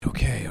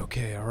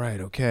Okay. All right.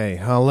 Okay.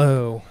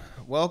 Hello.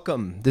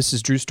 Welcome. This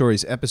is Drew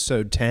Stories,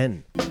 episode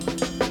 10.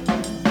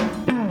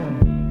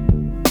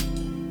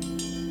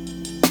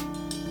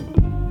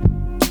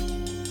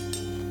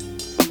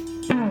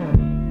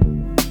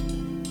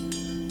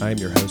 I'm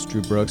your host,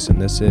 Drew Brooks,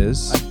 and this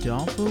is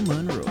Adolfo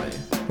Monroy.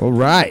 All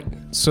right.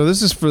 So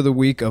this is for the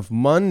week of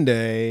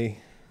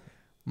Monday,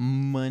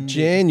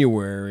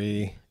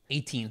 January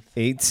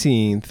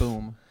 18th.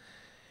 Boom.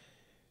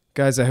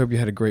 Guys, I hope you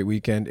had a great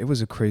weekend. It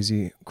was a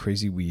crazy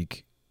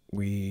week.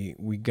 We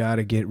got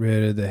to get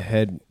rid of the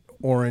head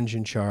orange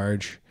in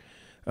charge.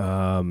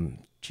 Cheeto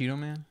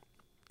Man?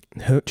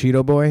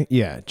 Cheeto boy?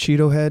 Yeah,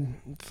 Cheeto head.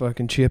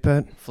 Fucking chip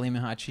head.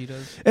 Flaming hot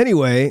Cheetos.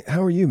 Anyway,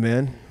 how are you,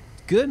 man?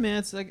 Good,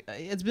 man.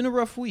 It's been a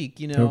rough week,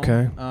 you know.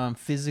 Okay.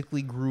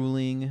 Physically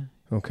grueling.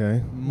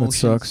 Okay.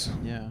 Emotions. That sucks.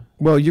 Yeah.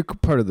 Well, you're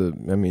part of the,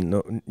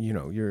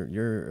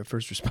 you're a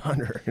first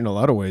responder in a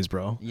lot of ways,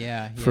 bro.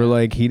 Yeah. For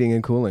like heating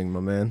and cooling, my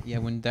man. Yeah,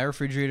 when that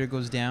refrigerator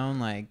goes down,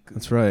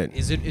 That's right.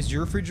 Is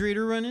your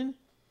refrigerator running?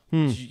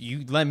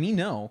 You let me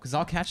know, because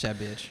I'll catch that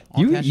bitch.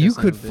 You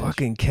could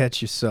fucking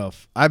catch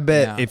yourself. I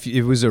bet if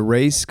it was a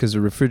race, because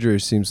the refrigerator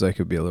seems like it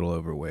would be a little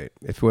overweight.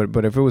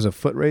 But if it was a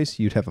foot race,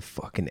 you'd have a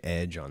fucking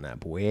edge on that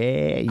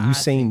boy.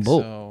 Usain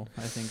Bolt.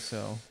 I think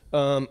so.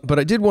 But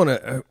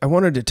I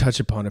wanted to touch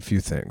upon a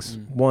few things.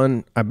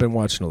 One, I've been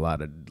watching a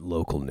lot of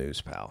local news,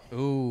 pal.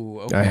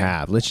 Ooh, okay. I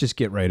have. Let's just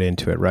get right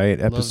into it, right?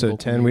 Episode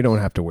 10, news. we don't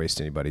have to waste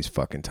anybody's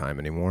fucking time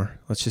anymore.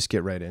 Let's just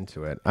get right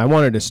into it. I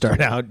wanted to start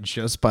out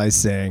just by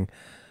saying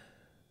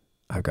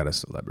I've got a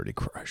celebrity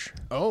crush.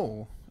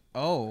 Oh,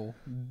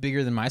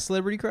 bigger than my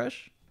celebrity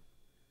crush?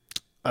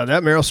 That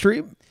Meryl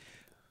Streep?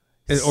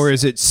 Or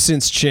is it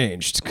since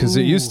changed? Because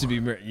it used to be,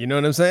 you know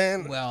what I'm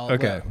saying? Well,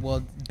 okay.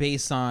 Well,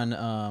 based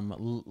on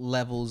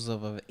levels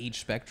of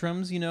age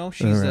spectrums, you know,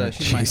 she's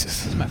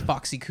my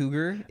Foxy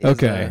Cougar.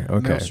 Okay.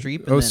 Meryl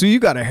Streep. Oh, so you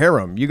got a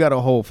harem. You got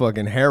a whole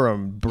fucking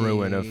harem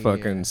brewing of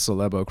fucking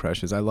celebo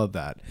crushes. I love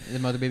that. The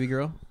Mother Baby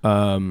Girl?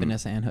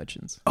 Vanessa Ann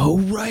Hudgens. Oh,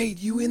 right.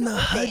 You in the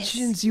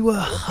Hudgens. You a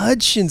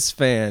Hudgens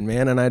fan,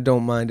 man. And I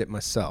don't mind it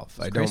myself.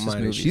 I don't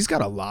mind it. She's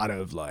got a lot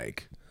of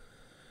like...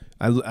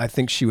 I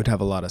think she would have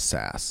a lot of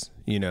sass,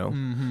 you know?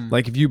 Mm-hmm.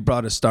 Like if you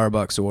brought a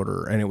Starbucks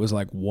order and it was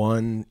like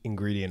one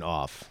ingredient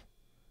off,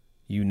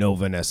 you know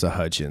Vanessa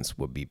Hudgens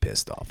would be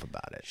pissed off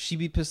about it. She'd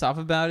be pissed off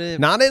about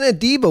it? Not in a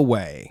diva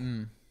way.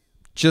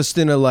 Just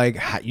in a like,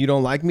 you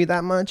don't like me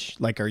that much?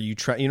 Like, are you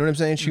trying? You know what I'm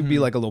saying? She'd be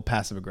like a little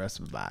passive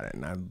aggressive about it,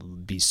 and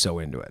I'd be so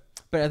into it.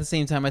 But at the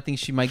same time, I think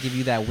she might give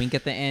you that wink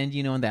at the end,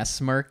 you know, and that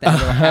smirk. That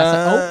little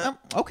passive,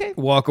 okay.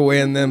 Walk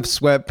away in them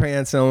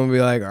sweatpants, and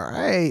be like, all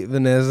right,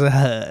 Vanessa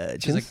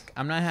Hudgens. She's like,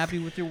 I'm not happy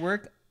with your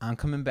work. I'm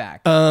coming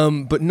back.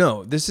 But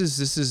no, this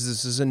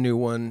is a new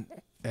one,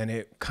 and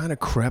it kind of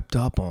crept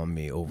up on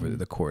me over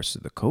the course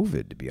of the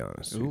COVID, to be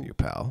honest with you,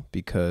 pal.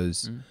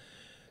 Because,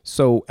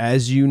 so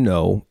as you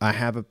know,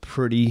 I'm a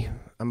pretty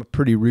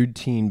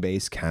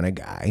routine-based kind of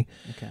guy.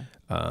 Okay.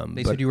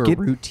 They said you were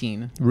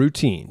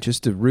routine.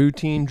 Just a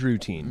routine,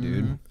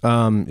 dude.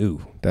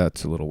 Ooh,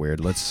 that's a little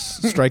weird. Let's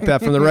strike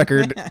that from the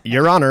record,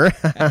 Your Honor.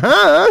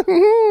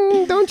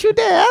 Don't you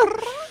dare.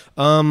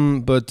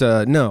 But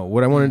no,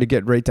 what I wanted to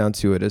get right down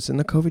to it is in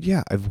the COVID,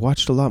 yeah, I've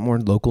watched a lot more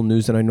local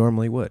news than I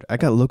normally would. I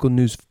got local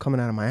news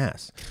coming out of my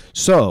ass.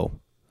 So,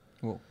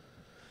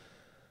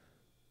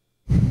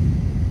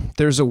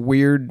 there's a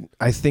weird,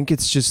 I think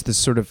it's just this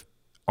sort of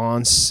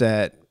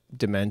onset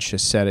dementia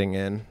setting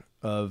in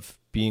of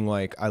being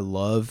like, I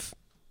love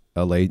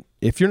LA.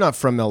 If you're not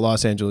from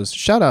Los Angeles,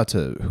 shout out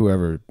to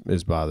whoever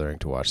is bothering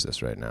to watch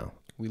this right now.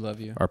 We love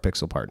you. Our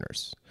Pixel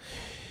partners.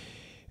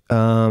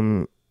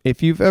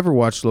 If you've ever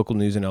watched local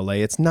news in LA,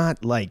 it's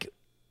not like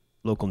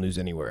local news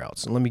anywhere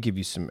else. And let me give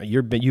you some.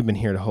 You've been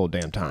here the whole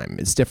damn time.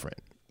 It's different.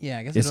 Yeah,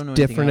 I guess it's I don't know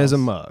different else. As a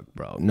mug,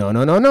 bro.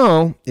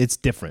 No. It's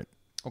different.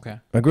 Okay.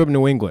 I grew up in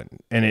New England,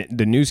 and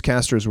the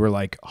newscasters were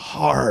like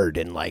hard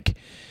and like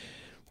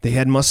they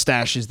had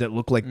mustaches that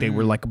looked like they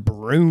were like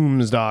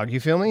brooms, dog. You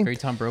feel me? Very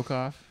Tom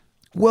Brokaw.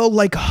 Well,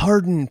 like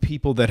hardened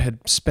people that had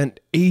spent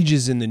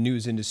ages in the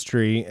news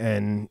industry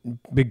and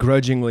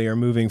begrudgingly are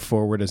moving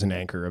forward as an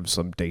anchor of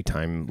some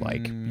daytime,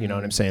 like, you know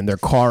what I'm saying? Their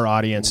car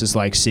audience is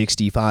like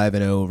 65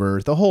 and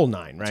over, the whole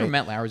nine, right? That's where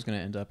Matt Lauer's going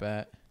to end up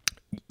at.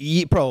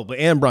 Probably.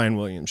 And Brian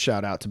Williams.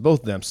 Shout out to both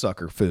of them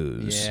sucker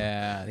foos.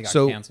 Yeah, they got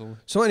canceled.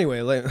 So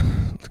anyway, like,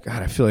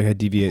 God, I feel like I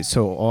deviate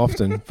so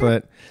often.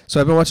 But so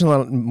I've been watching a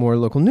lot more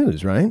local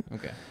news, right?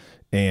 Okay.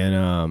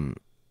 And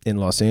in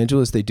Los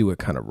Angeles, they do it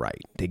kind of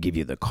right. They give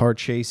you the car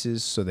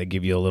chases, so they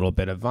give you a little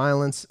bit of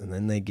violence, and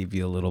then they give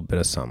you a little bit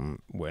of something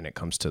when it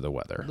comes to the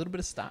weather. A little bit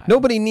of style.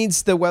 Nobody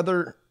needs the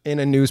weather in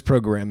a news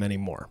program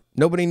anymore.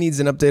 Nobody needs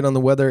an update on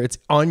the weather. It's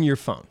on your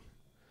phone.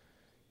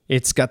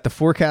 It's got the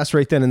forecast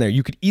right then and there.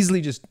 You could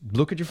easily just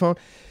look at your phone.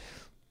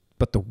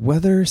 But the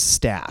weather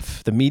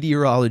staff, the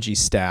meteorology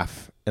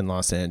staff in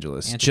Los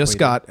Angeles just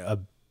got a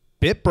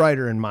bit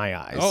brighter in my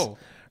eyes. Oh.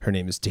 Her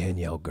name is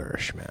Danielle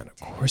Gersh, man. Of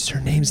course her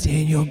name's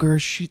Danielle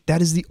Gersh.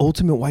 That is the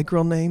ultimate white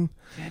girl name.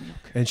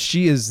 And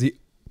she is the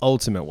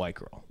ultimate white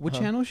girl. What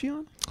channel is she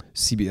on?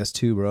 CBS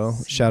 2, bro.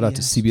 Shout out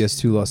to CBS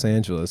 2 Los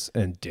Angeles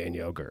and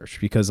Danielle Gersh,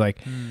 because like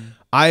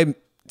I'm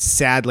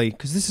sadly,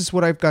 because this is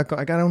what I've got.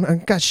 I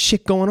got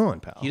shit going on,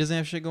 pal. He doesn't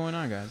have shit going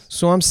on, guys.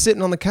 So I'm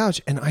sitting on the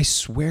couch, and I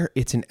swear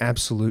it's an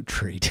absolute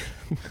treat.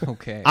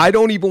 Okay. I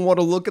don't even want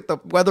to look at the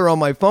weather on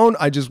my phone.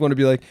 I just want to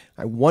be like,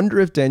 I wonder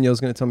if Danielle's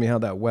going to tell me how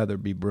that weather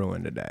be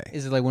brewing today.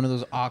 Is it like one of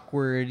those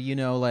awkward,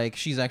 like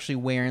she's actually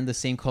wearing the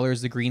same color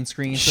as the green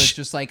screen, so it's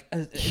just like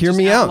hear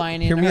me out.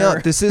 Hear me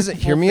out. This isn't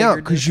hear me out,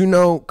 because you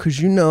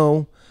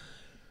know,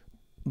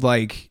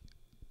 like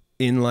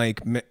in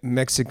like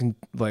Mexican,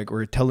 like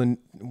or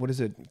what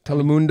is it?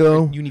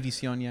 Telemundo?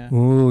 Univision, yeah.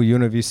 Ooh,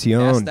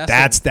 Univision.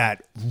 That's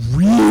that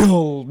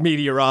real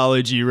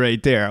meteorology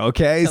right there,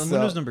 okay?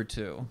 Telemundo's number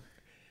 2.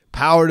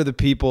 Power to the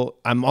people.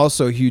 I'm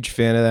also a huge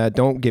fan of that.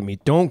 Don't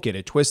get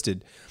it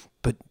twisted.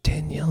 But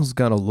Danielle's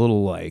got a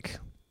little like,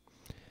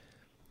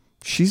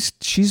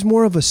 she's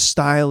more of a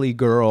styly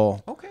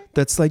girl. Okay.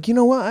 That's like, you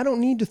know what? I don't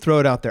need to throw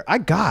it out there. I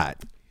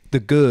got the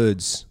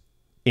goods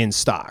in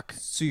stock.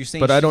 So you're saying,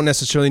 but I don't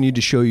necessarily need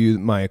to show you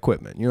my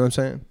equipment. You know what I'm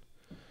saying?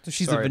 So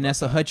she's the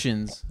Vanessa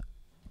Hudgens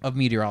of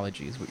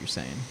meteorology, is what you're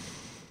saying.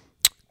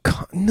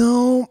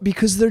 No,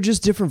 because they're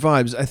just different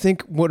vibes. I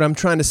think what I'm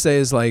trying to say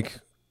is like,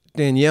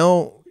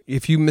 Danielle,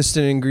 if you missed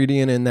an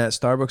ingredient in that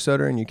Starbucks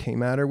soda and you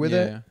came at her with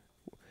it,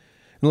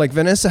 like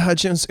Vanessa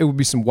Hudgens, it would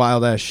be some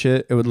wild ass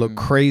shit. It would look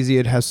crazy.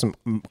 It'd have some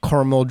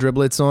caramel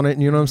driblets on it.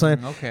 You know what I'm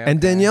saying? Okay.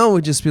 And Danielle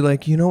would just be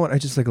like, you know what? I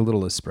just like a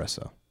little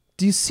espresso.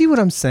 Do you see what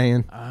I'm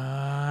saying?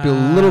 Be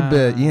a little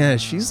bit. Yeah,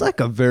 she's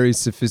like a very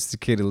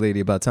sophisticated lady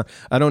about time.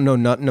 I don't know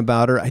nothing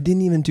about her. I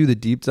didn't even do the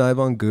deep dive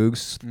on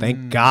Googs.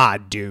 Thank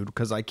God, dude,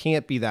 because I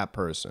can't be that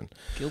person.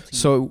 Guilty.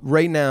 So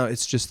right now,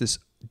 it's just this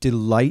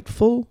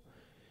delightful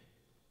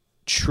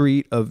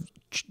treat of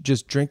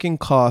just drinking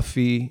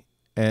coffee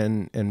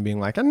and being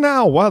like, and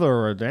now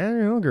weather,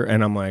 Daniel.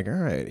 And I'm like, all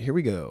right, here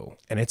we go.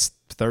 And it's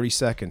 30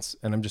 seconds.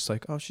 And I'm just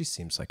like, oh, she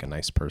seems like a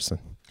nice person.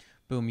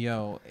 Boom,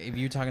 yo. If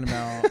you're talking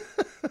about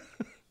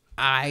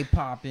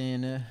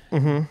eye-popping,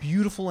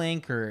 beautiful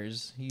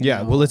anchors. You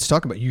know. Well, let's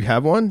talk about it. You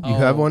have one? You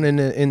have one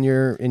in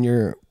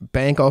your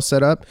bank all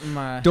set up?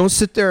 Don't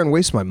sit there and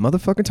waste my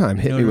motherfucking time.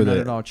 Hit me with it.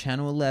 Not at all.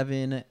 Channel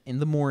 11 in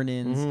the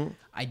mornings.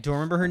 I don't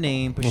remember her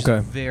name, but she's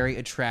a very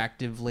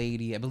attractive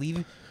lady. I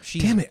believe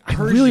she's Damn it.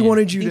 Persian. I really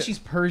wanted you I think she's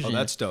Persian. Oh,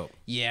 that's dope.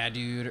 Yeah,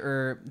 dude.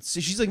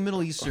 So she's like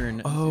Middle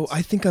Eastern. Oh,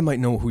 I think I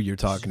might know who you're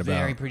talking about.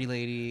 Very pretty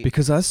lady.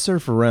 Because I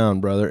surf around,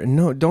 brother. And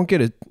no, don't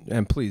get it.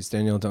 And please,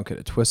 Danielle, don't get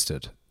it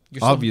twisted.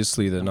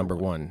 Obviously, the number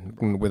one,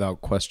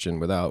 without question,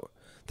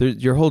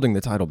 you're holding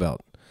the title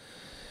belt.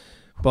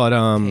 But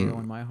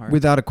in my heart.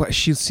 without a question,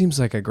 she seems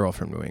like a girl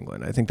from New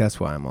England. I think that's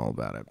why I'm all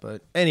about it.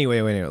 But anyway,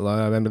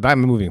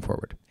 I'm moving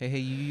forward. Hey,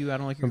 you! I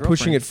don't like your girlfriend.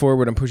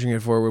 I'm pushing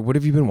it forward. What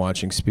have you been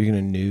watching? Speaking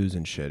of news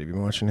and shit, have you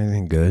been watching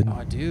anything good?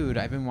 Oh, dude,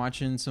 I've been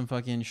watching some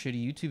fucking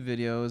shitty YouTube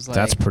videos. Like,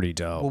 that's pretty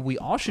dope. Well, we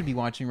all should be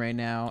watching right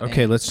now.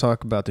 Okay, let's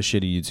talk about the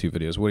shitty YouTube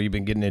videos. What have you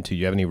been getting into?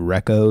 You have any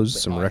recos?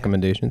 Some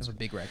recommendations? I have a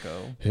big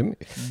reco. Hit me.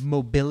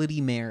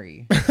 Mobility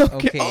Mary.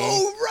 Okay.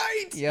 Oh,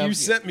 right. Yep. You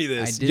sent me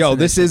this. Yo,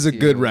 this is a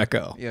good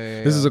reco.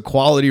 Yeah. This is a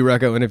quality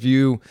reco. And if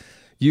you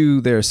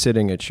there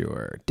sitting at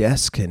your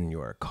desk in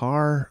your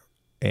car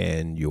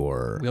and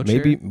your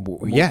wheelchair?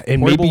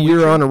 maybe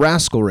you're on a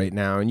rascal right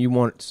now and you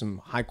want some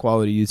high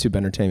quality YouTube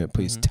entertainment,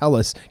 please tell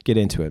us, get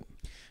into it.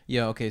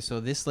 Yeah, okay, so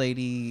this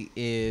lady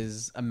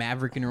is a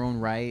maverick in her own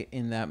right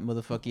in that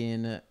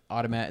motherfucking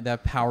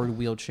that powered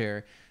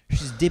wheelchair.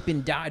 She's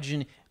dipping,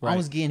 dodging,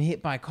 almost getting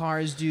hit by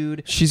cars,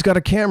 dude. She's got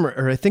a camera,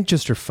 or I think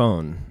just her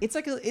phone. It's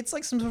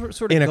like some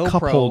sort of in a GoPro.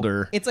 cup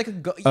holder. It's like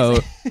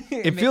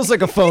it feels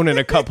like a phone in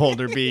a cup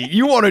holder. B.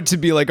 You want it to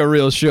be like a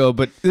real show,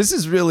 but this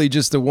is really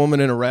just a woman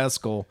in a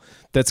rascal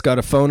that's got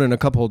a phone in a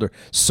cup holder.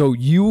 So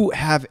you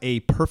have a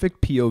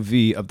perfect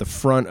POV of the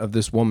front of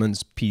this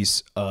woman's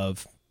piece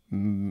of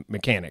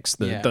mechanics,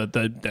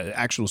 the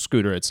actual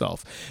scooter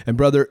itself. And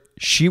brother,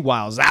 she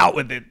wiles out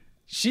with it.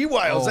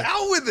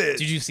 Out with it.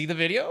 Did you see the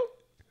video?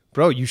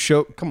 Bro,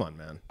 come on,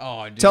 man.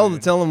 Oh, dude. Tell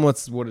them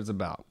what it's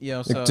about.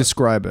 Yo, so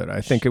describe it. I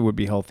think it would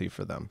be healthy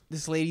for them.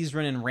 This lady's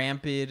running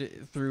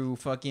rampant through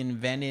fucking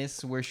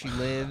Venice where she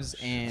lives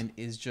and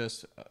is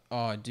just,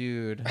 oh,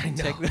 dude. I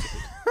know.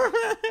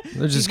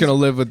 They're just going to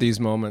live with these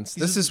moments.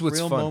 This is what's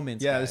real fun.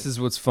 Moments, yeah, guys. This is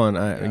what's fun.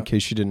 In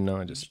case you didn't know,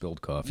 I just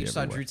spilled coffee You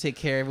saw everywhere. Drew take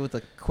care of it with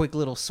a quick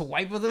little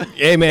swipe of them.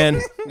 Hey, man,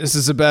 this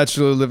is a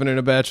bachelor living in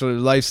a bachelor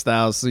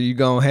lifestyle, so you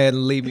go ahead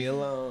and leave me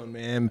alone,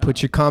 man.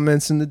 Put your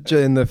comments in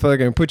the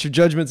fucking, put your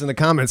judgments in the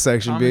comment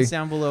section, Comments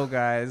down below,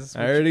 guys.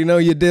 I already know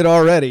you did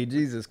already.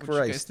 Jesus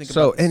Christ. You guys think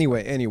So about this?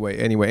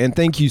 anyway, and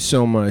thank you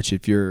so much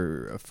if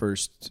you're a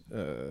first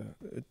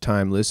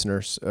time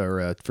listener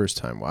or a first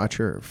time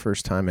watcher, or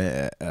first time.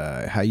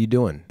 How you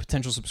doing?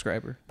 Potential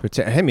subscriber.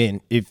 I mean,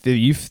 if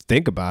you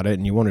think about it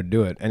and you want to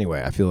do it,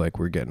 anyway, I feel like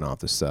we're getting off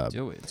the sub.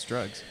 Do it. It's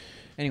drugs.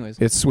 Anyways.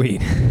 It's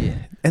sweet. Yeah.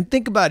 And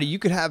think about it. You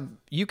could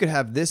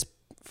have this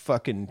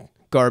fucking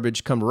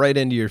garbage come right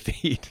into your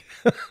feed.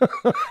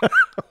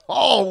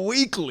 All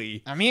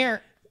weekly. I'm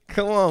here.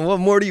 Come on, what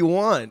more do you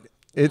want?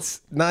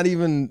 It's not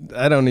even,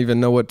 I don't even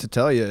know what to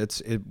tell you.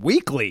 It's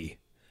weekly.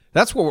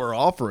 That's what we're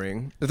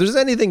offering. If there's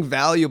anything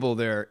valuable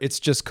there, it's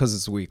just because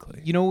it's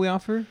weekly. You know what we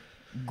offer?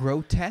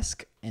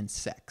 Grotesque and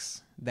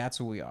sex.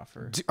 That's what we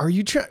offer. Are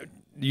you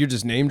you're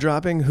just name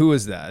dropping? Who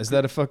is that? Is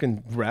that a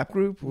fucking rap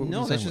group?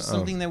 No, that's just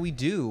something that we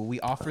do. We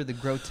offer the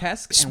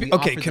grotesque. And we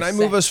okay, offer can the I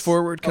move sex. us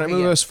forward? Can I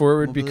move us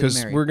forward?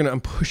 Because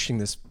I'm pushing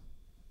this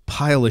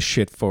pile of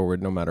shit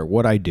forward no matter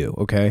what I do,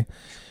 okay?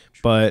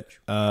 But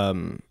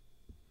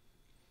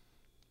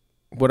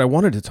what I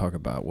wanted to talk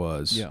about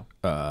was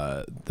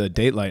the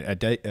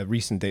Dateline, a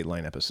recent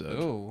Dateline episode.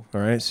 Oh,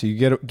 all right. So you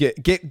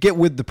get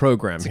with the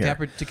program here.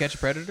 To Catch a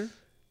Predator.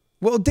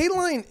 Well,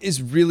 Dateline is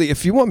really,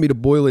 if you want me to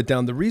boil it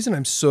down, the reason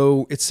it's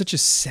such a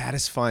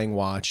satisfying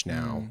watch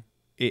now.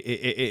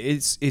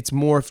 It's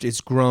morphed,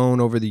 it's grown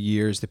over the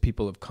years. The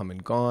people have come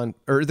and gone,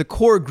 or the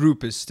core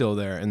group is still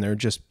there, and they're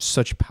just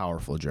such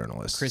powerful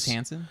journalists. Chris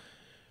Hansen.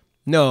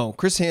 No,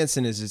 Chris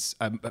Hansen is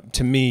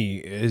to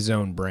me his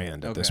own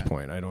brand at this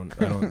point. I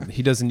don't.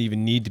 He doesn't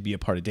even need to be a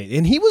part of Dateline,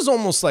 and he was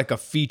almost like a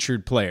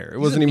featured player. It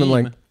wasn't even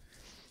like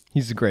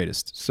he's the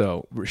greatest.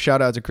 So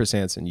shout out to Chris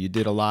Hansen. You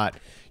did a lot.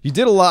 You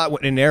did a lot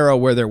in an era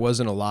where there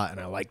wasn't a lot, and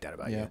I like that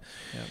about you.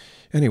 Yeah.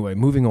 Anyway,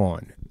 moving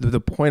on. The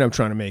point I'm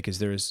trying to make is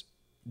there's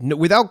no,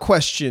 without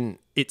question,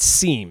 it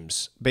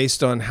seems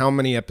based on how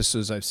many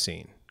episodes I've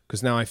seen,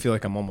 because now I feel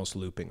like I'm almost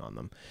looping on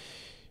them,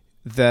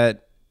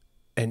 that.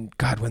 And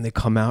God, when they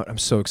come out, I'm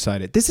so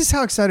excited. This is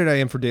how excited I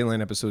am for Dateline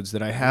episodes,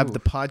 that I have the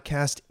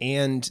podcast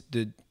and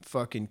the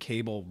fucking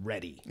cable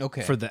ready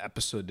for the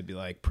episode to be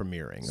like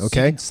premiering. Okay,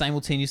 so you can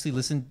simultaneously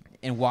listen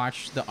and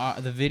watch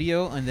the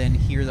video and then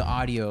hear the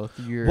audio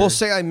through your. Well,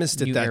 say I missed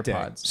it that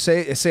AirPods.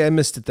 day. Say I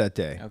missed it that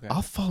day. Okay.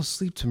 I'll fall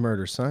asleep to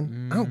murder,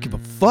 son. I don't give a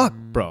fuck,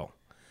 bro.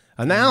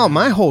 And now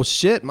my whole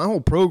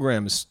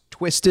program is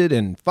twisted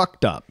and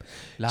fucked up.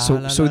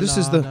 So this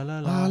is the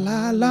la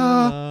la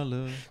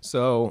la.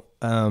 So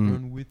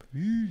run with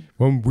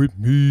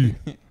me.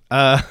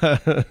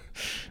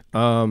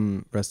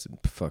 Rest in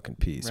fucking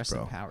peace, rest bro.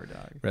 Rest in power,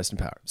 dog. Rest in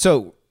power.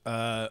 So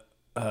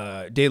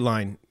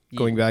Dateline.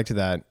 Going back to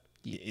that,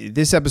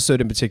 this episode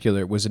in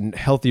particular was a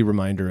healthy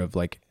reminder of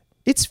like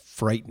it's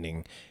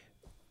frightening.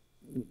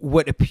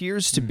 What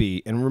appears to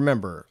be, and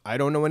remember, I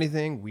don't know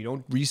anything. We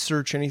don't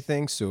research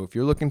anything. So if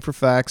you're looking for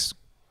facts,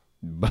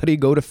 buddy,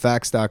 go to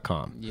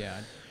facts.com. Yeah.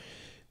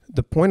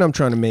 The point I'm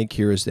trying to make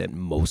here is that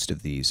most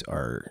of these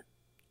are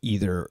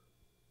they're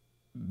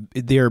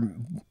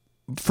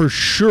for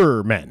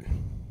sure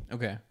men.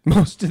 Okay.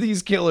 Most of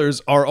these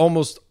killers are,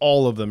 almost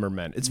all of them are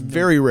men. It's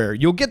very rare.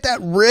 You'll get that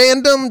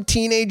random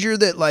teenager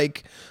that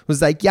like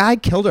was like, yeah, I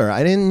killed her.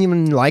 I didn't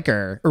even like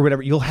her or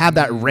whatever. You'll have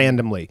that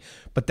randomly.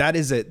 But that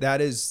is it. That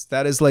is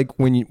like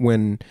when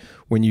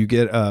you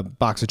get a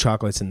box of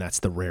chocolates and that's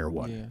the rare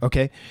one. Yeah.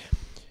 Okay.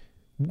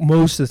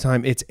 Most of the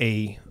time it's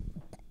a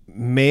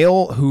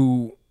male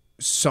who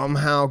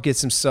somehow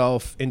gets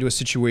himself into a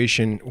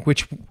situation,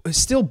 which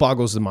still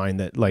boggles the mind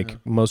that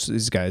like most of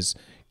these guys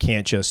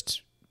can't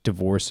just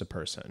divorce a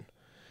person.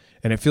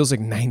 And it feels like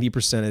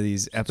 90% of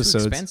these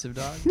episodes, too expensive,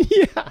 dog.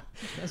 Yeah,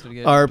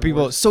 are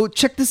people. So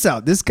check this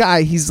out. This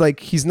guy, he's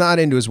not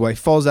into his wife.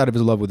 Falls out of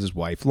his love with his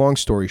wife. Long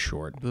story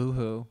short,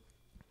 boo-hoo.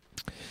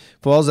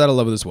 Falls out of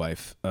love with his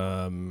wife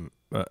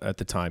at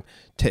the time,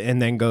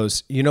 and then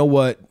goes, you know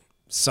what?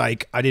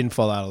 Psych, I didn't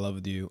fall out of love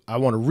with you. I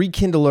want to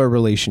rekindle our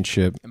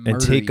relationship and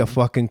take a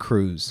fucking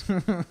cruise.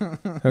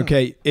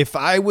 Okay, if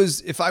I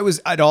was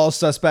at all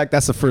suspect,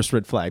 that's the first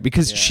red flag,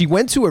 because she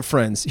went to her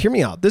friends. Hear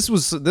me out. This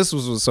was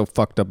what's so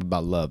fucked up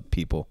about love,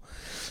 people,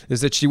 is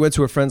that she went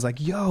to her friends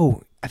like,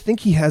 yo, I think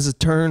he has a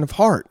turn of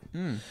heart.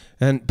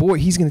 And boy,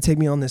 he's going to take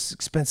me on this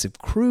expensive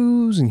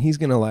cruise and he's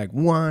going to like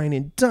wine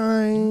and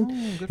dine.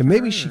 And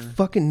maybe she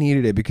fucking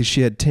needed it because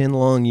she had 10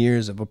 long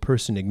years of a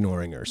person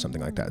ignoring her or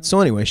something like that. So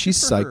anyway, she's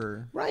psyched.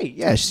 Her. Right.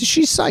 Yeah.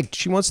 She's psyched.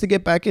 She wants to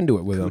get back into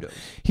it with him.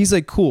 He's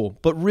like, cool.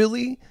 But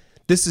really,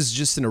 this is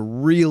just a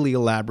really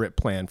elaborate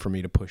plan for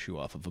me to push you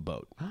off of a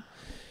boat.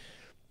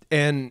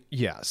 And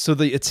yeah, so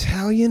the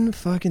Italian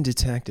fucking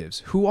detectives,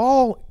 who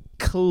all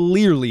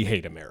clearly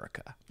hate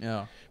America.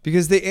 Yeah.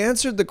 Because they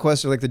answered the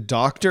question, like the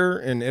doctor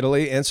in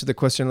Italy answered the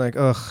question like,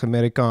 ugh,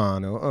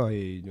 Americano,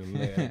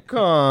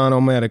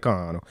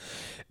 Americano.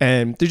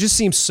 And they just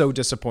seem so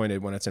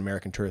disappointed when it's an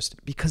American tourist,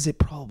 because it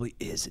probably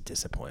is a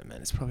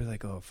disappointment. It's probably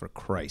like, oh, for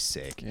Christ's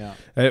sake. Yeah.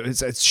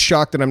 It's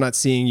shocked that I'm not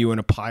seeing you in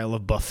a pile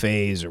of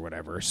buffets or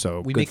whatever.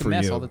 So we good make for a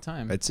mess you. all the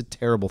time. It's a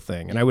terrible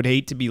thing. And I would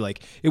hate to be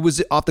like, it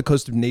was off the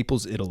coast of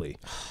Naples, Italy.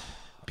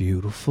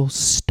 Beautiful,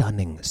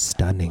 stunning.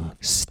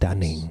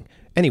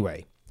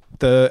 Anyway,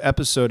 the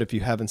episode, if you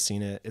haven't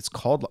seen it, it's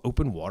called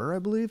Open Water, I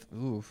believe.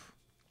 Oof.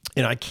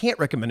 And I can't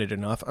recommend it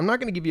enough. I'm not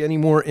going to give you any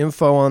more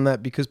info on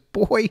that because,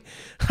 boy,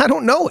 I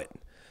don't know it.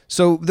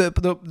 So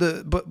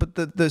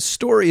the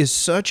story is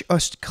such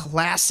a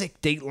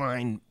classic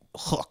Dateline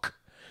hook,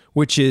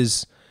 which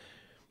is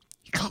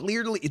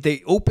clearly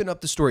they open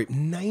up the story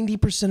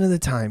 90% of the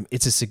time.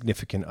 It's a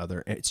significant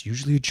other, and it's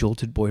usually a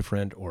jolted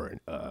boyfriend or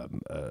a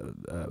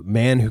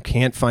man who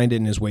can't find it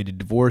in his way to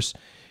divorce.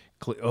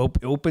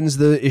 opens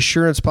the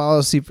insurance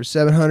policy for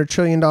 $700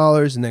 trillion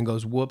and then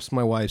goes, whoops,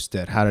 my wife's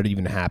dead. How did it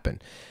even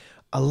happen?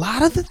 A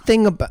lot of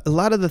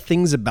the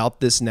things about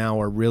this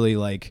now are really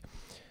like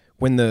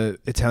when the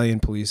Italian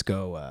police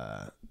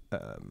go,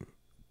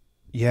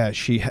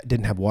 she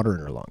didn't have water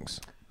in her lungs.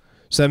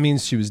 So that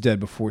means she was dead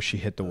before she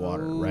hit the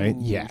water, right?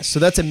 Yeah. So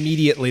that's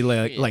immediately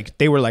like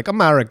they were like,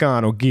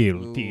 Americano,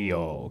 guilty.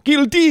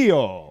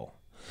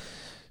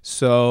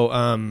 So,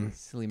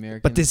 silly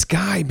American. But this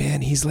guy,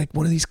 man, he's like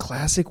one of these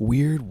classic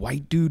weird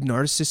white dude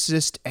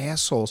narcissist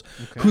assholes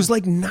who's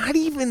like not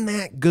even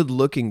that good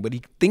looking, but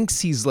he thinks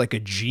he's like a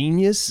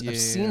genius. I've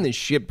seen this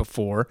shit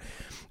before.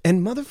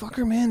 And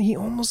motherfucker, man, he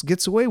almost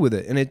gets away with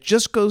it. And it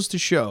just goes to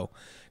show,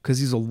 because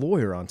he's a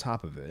lawyer on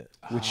top of it,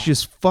 which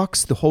just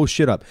fucks the whole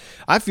shit up.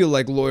 I feel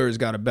like lawyers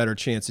got a better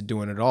chance of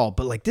doing it all.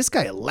 But like this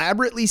guy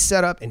elaborately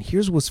set up, and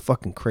here's what's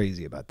fucking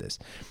crazy about this.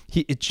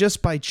 It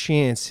just by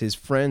chance, his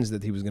friends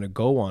that he was going to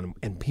go on,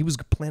 and he was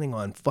planning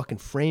on fucking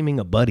framing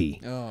a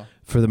buddy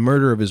for the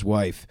murder of his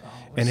wife.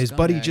 And his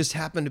buddy just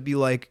happened to be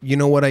like, you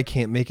know what, I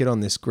can't make it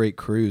on this great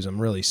cruise.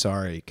 I'm really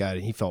sorry. God,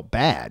 and he felt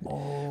bad.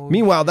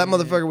 Meanwhile, that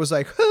motherfucker was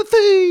like, for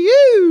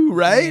you,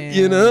 right? Damn.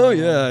 You know?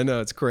 Yeah, I know,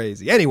 it's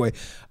crazy. Anyway,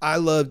 I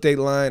love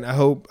Dateline. I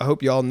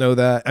hope y'all know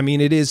that. I mean,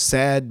 it is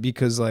sad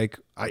because, like,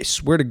 I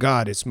swear to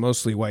God, it's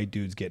mostly white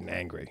dudes getting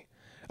angry.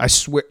 I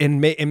swear,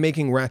 and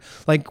making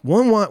like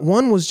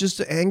one was just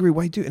an angry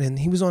white dude, and then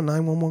he was on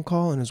 911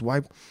 call, and his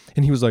wife,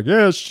 and he was like,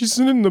 "Yeah, she's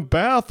in the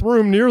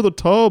bathroom near the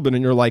tub," and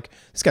then you're like,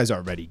 "This guy's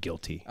already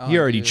guilty. He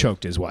already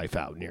choked his wife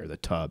out near the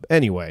tub."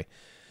 Anyway,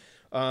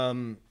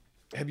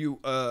 have you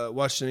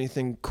watched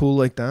anything cool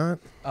like that?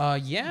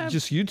 Yeah.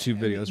 Just YouTube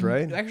videos,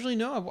 right? Actually,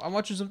 no. I'm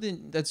watching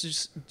something that's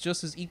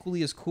just as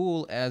equally as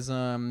cool as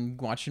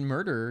watching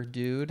murder,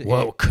 dude.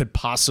 What could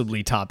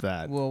possibly top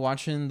that? Well,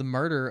 watching the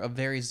murder of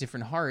various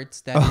different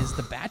hearts. That is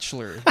The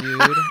Bachelor,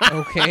 dude.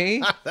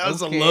 Okay. That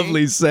was a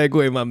lovely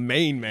segue, my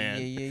main man.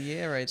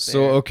 Yeah, right there.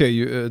 So,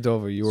 okay,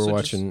 Adolfo, you were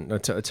watching.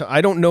 I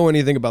don't know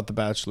anything about The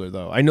Bachelor,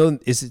 though. I know,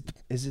 is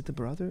it the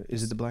brother?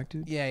 Is it the black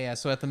dude? Yeah.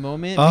 So at the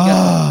moment, we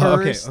got the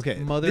first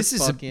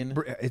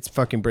it's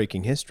fucking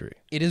breaking history.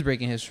 It is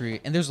breaking history,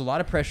 and there's a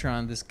lot of pressure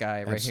on this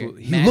guy right here.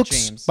 He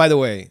looks, James. By the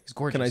way, he's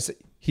gorgeous. Can I say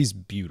he's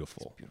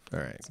beautiful? All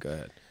right, go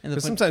ahead.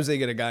 Because sometimes they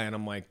get a guy, and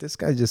I'm like, this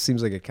guy just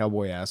seems like a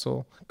cowboy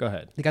asshole. Go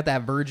ahead. They got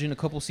that virgin a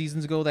couple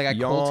seasons ago. That guy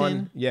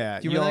Colton. Yeah,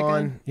 do you remember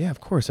that guy? Yeah, of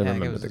course I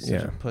remember that.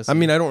 Yeah, I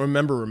mean, I don't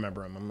remember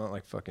him. I'm not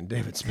like fucking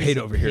David Spade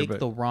over here. Picked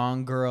the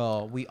wrong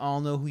girl. We all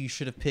know who you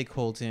should have picked,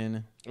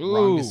 Colton.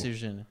 Wrong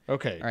decision.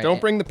 Okay, right. Don't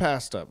bring the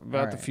past up.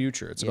 About the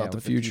future. It's about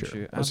the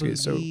future. Okay,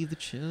 so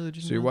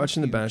you're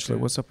watching The Bachelor.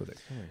 What's up with it?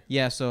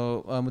 Yeah.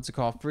 So what's it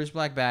called? First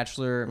Black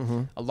Bachelor.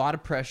 Mm-hmm. A lot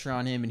of pressure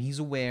on him, and he's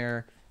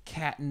aware.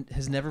 Kat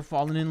has never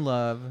fallen in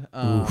love,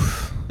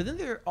 but then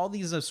there are all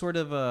these sort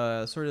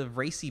of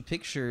racy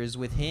pictures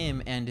with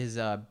him and his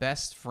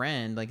best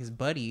friend, like his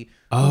buddy,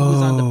 who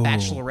was on The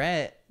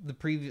Bachelorette the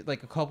previous a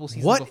couple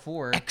seasons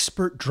before. What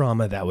expert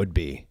drama that would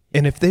be!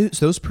 And if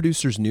those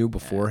producers knew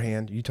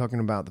beforehand, you talking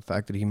about the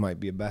fact that he might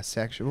be a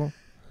bisexual?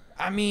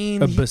 I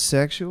mean, a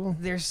bisexual?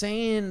 They're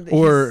saying,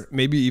 or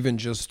maybe even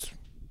just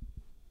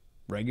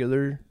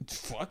regular.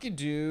 Fuck it,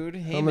 dude.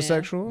 Hey,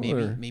 homosexual?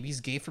 Man, maybe he's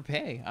gay for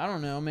pay. I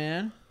don't know,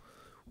 man.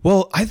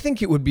 Well, I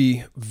think it would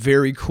be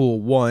very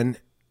cool, one,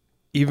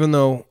 even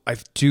though I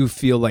do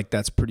feel like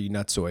that's pretty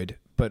nutsoid,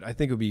 but I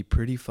think it would be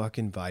pretty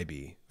fucking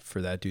vibey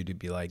for that dude to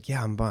be like,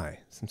 yeah, I'm bi.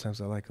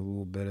 Sometimes I like a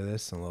little bit of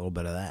this and a little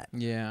bit of that.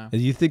 Yeah. Do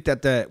you think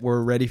that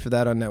we're ready for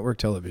that on network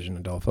television,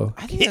 Adolfo?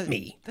 I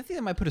think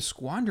that might put a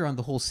squander on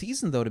the whole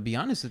season, though, to be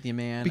honest with you,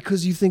 man.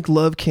 Because you think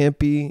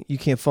you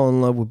can't fall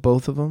in love with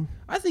both of them?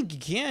 I think you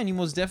can. You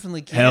most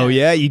definitely can. Hell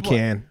yeah, you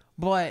can.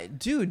 But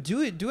dude,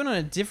 do it on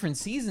a different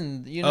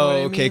season. You know what I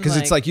mean? Okay, because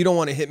it's like you don't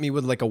want to hit me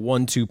with like a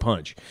 1-2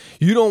 punch.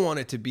 You don't want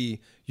it to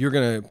be you're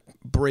gonna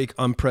break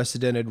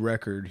unprecedented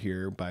record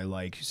here by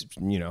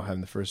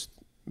having the first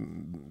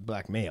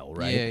black male,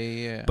 right?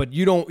 Yeah. But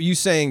you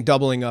saying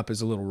doubling up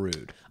is a little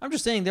rude. I'm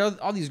just saying there are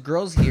all these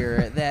girls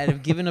here that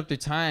have given up their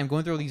time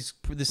going through all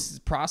this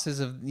process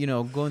of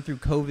going through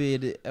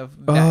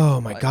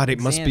COVID. My God,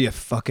 it must be a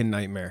fucking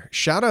nightmare.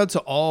 Shout out to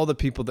all the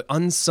people, the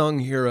unsung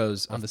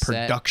heroes of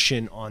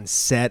production on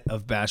set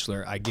of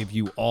Bachelor. I give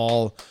you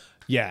all,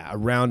 a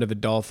round of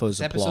Adolfo's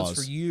applause. This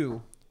episode's for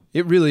you.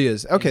 It really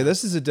is. Okay,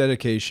 This is a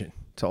dedication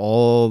to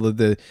all of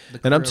the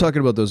and I'm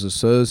talking about those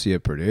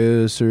associate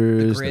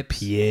producers, the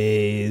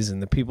PAs,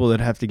 and the people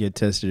that have to get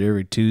tested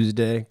every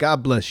Tuesday.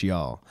 God bless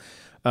y'all.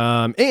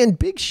 And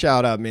big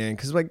shout out, man,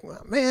 because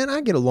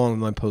I get along with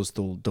my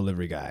postal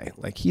delivery guy.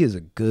 Like, he is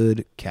a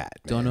good cat,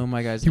 man. Don't know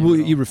my guy's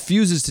name. He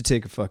refuses to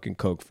take a fucking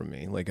Coke from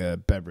me, like a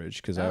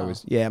beverage, because I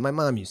always, my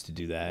mom used to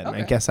do that, and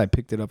I guess I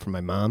picked it up from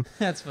my mom.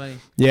 That's funny.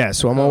 Yeah,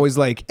 so I'm always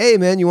like, hey,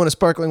 man, you want a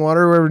sparkling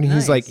water or whatever? And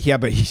he's like, yeah,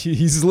 but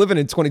he's living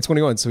in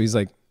 2021, so he's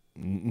like,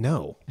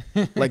 no.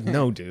 Like,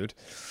 no, dude.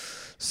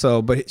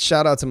 So, but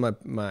shout out to my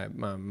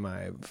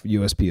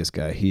USPS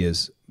guy. He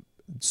is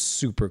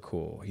super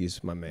cool.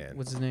 He's my man.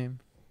 What's his name?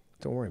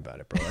 Don't worry about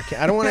it, bro.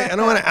 I don't want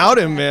to out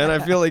him, man. I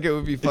feel like it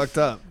would be fucked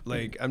up.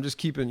 Like, I'm just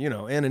keeping,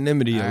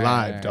 anonymity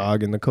alive,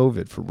 dog, in the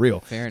COVID, for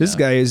real. This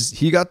guy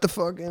he got the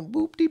fucking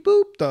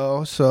boop-de-boop,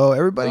 though. So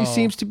everybody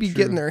seems to be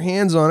getting their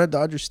hands on it.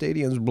 Dodger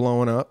Stadium's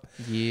blowing up.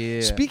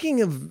 Yeah.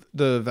 Speaking of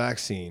the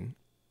vaccine,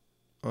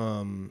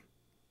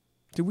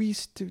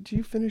 did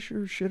you finish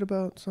your shit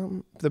about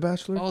something? The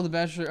Bachelor? Oh, The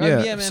Bachelor.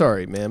 Yeah, man.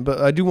 Sorry, man, but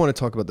I do want to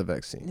talk about the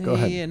vaccine. Go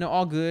ahead. Yeah, no,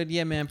 all good.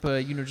 Yeah, man,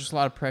 but just a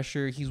lot of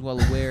pressure. He's well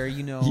aware,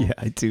 Yeah,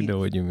 I do know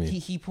what you mean.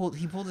 He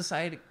pulled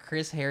aside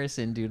Chris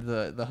Harrison, dude,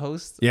 the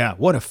host. Yeah,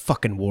 what a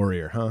fucking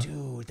warrior, huh?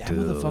 Dude, that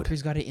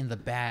motherfucker's got it in the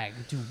bag.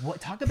 Dude, what?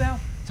 Talk about.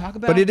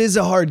 But it is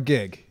a hard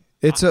gig.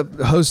 It's a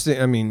hosting.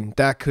 I mean,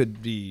 that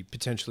could be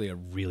potentially a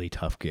really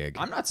tough gig.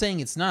 I'm not saying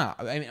it's not.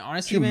 I mean,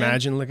 honestly, can you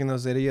imagine looking at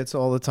those idiots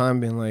all the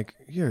time, being like,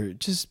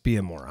 just be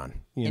a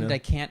moron. I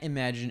can't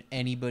imagine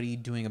anybody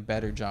doing a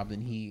better job than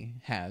he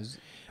has.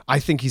 I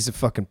think he's a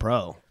fucking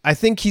pro. I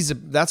think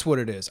that's what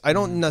it is. I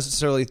don't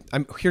necessarily.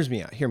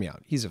 Hear me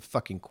out. He's a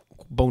fucking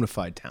bona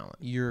fide talent.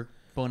 You're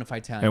bona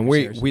fide talent. And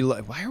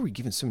why are we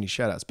giving so many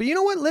shout outs? But you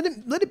know what?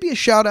 Let it be a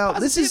shout out.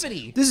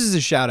 Positivity. This is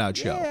a shout out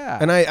show. Yeah.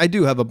 And I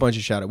do have a bunch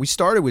of shout outs. We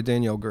started with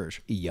Danielle Gersh.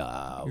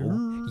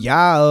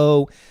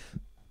 Yo.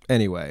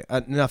 Anyway,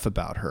 enough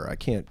about her. I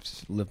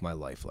can't live my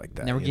life like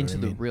that. Now we're getting to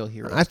the real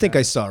heroes. I think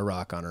I saw a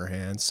rock on her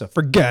hands, so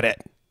forget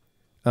it.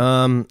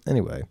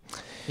 Anyway.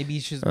 Maybe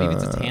it's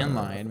a tan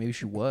line. Maybe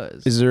she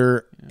was.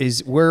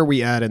 Where are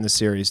we at in the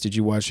series? Did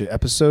you watch it?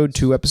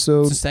 2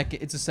 episodes?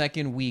 It's a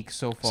second week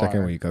so far.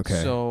 Second week,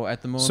 okay. So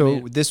at the moment.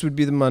 So this would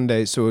be the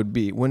Monday. So it would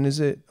be, when is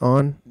it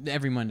on?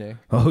 Every Monday.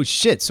 Oh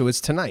shit! So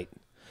it's tonight.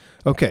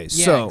 Okay,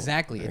 yeah,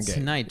 exactly. It's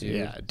tonight, dude.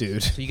 Yeah,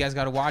 dude. So you guys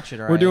got to watch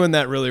it. All right. We're doing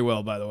that really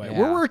well, by the way. Yeah.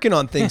 We're working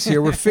on things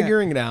here. We're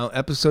figuring it out.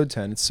 Episode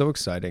 10. It's so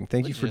exciting.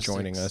 Thank you for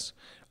joining us.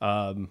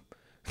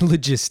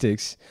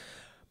 Logistics.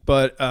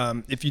 But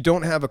if you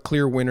don't have a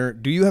clear winner,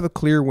 do you have a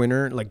clear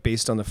winner, like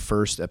based on the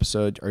first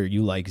episode, or are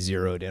you like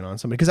zeroed in on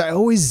somebody? Because I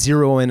always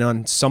zero in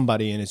on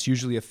somebody, and it's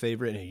usually a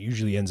favorite, and it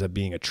usually ends up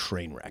being a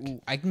train wreck.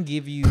 I can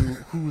give you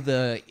who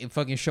the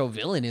fucking show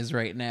villain is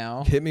right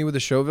now. Hit me with a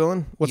show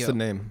villain? What's the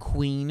name?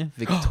 Queen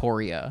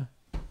Victoria.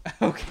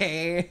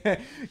 Okay.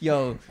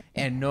 Yo,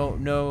 and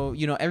no,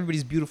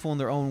 everybody's beautiful in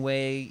their own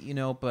way,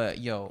 but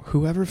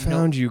whoever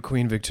found you,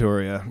 Queen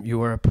Victoria,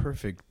 you are a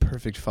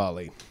perfect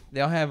folly. They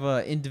all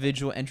have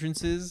individual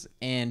entrances,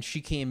 and she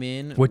came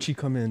in. What'd she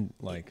come in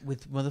like?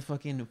 With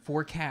motherfucking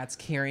 4 cats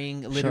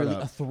carrying literally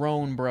a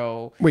throne,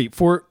 bro. Wait,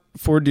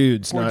 four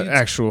dudes, not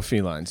actual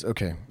felines.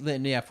 Okay.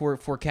 Yeah,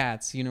 four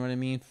cats. You know what I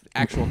mean?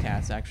 Actual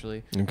cats,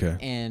 actually. Okay.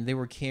 And they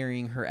were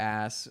carrying her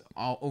ass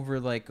all over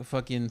like a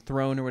fucking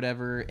throne or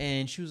whatever,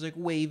 and she was like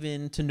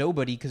waving to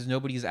nobody because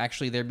nobody's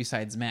actually there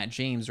besides Matt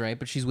James, right?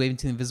 But she's waving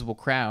to the invisible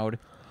crowd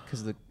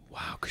because the.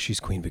 Wow, because she's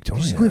Queen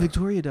Victoria. She's Queen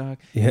Victoria, dog.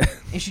 Yeah.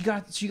 And she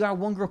got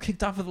one girl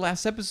kicked off of the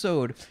last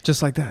episode.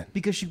 Just like that.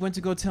 Because she went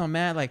to go tell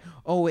Matt, like,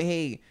 oh,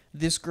 hey,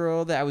 this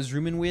girl that I was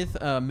rooming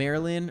with,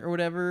 Marilyn or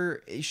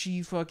whatever,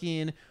 she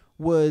fucking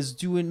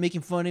was making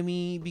fun of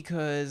me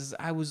because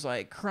I was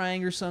like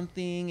crying or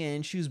something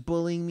and she was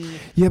bullying me.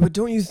 Yeah, but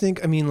don't you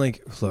think,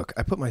 look,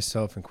 I put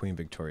myself in Queen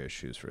Victoria's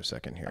shoes for a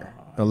second here.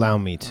 Allow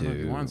me to. I don't know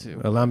if you want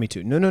to. Allow me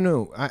to.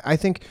 No. I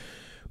think,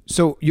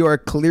 so you are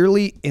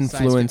clearly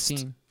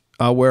influenced.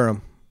 I'll wear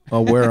them.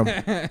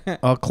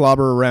 I'll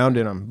clobber around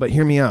in them. But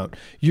hear me out.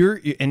 You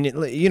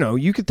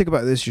could think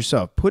about this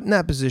yourself. Put in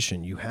that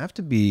position, you have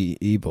to be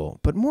evil.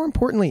 But more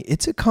importantly,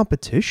 it's a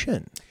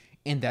competition.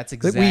 And that's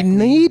exactly. We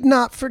need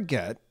not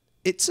forget,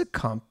 it's a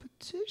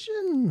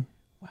competition.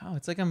 Wow,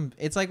 it's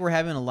like we're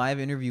having a live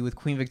interview with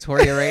Queen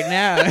Victoria right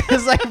now.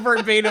 It's like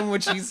verbatim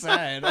what she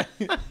said. Was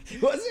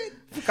it?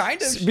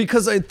 Kind of.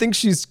 Because I think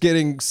she's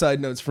getting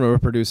side notes from a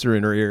producer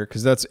in her ear.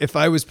 Because if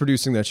I was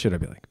producing that shit, I'd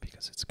be like,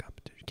 because it's a competition.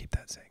 Keep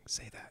that saying.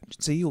 Say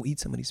that. Say you'll eat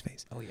somebody's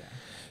face. Oh, yeah.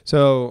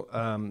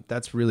 So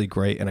that's really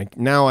great. And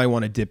now I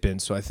want to dip in.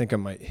 So I think I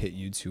might hit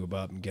YouTube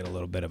up and get a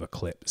little bit of a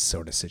clip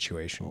sort of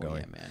situation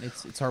going. Yeah, man.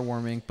 It's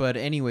heartwarming. But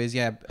anyways,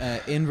 yeah,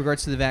 in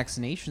regards to the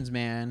vaccinations,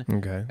 man.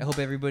 Okay. I hope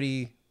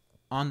everybody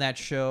on that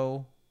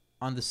show,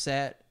 on the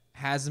set,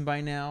 has them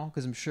by now.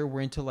 Because I'm sure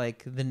we're into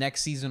like the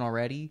next season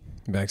already.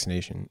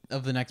 Vaccination.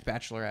 Of the next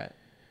Bachelorette.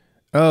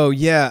 Oh,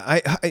 yeah.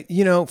 I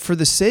for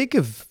the sake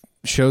of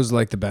shows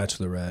like The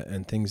Bachelorette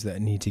and things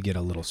that need to get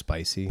a little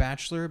spicy.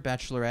 Bachelor,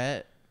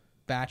 Bachelorette,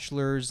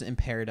 Bachelors in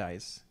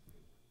Paradise.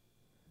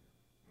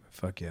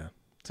 Fuck yeah.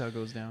 That's how it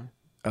goes down.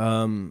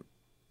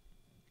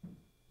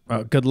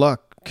 Good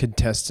luck,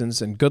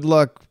 contestants, and good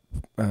luck,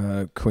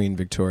 Queen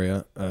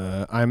Victoria.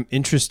 I'm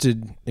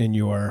interested in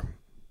your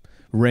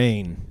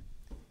reign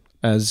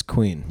as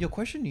queen. Yo,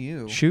 question to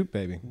you. Shoot,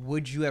 baby.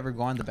 Would you ever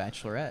go on The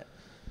Bachelorette?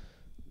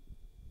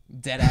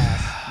 Dead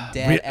ass.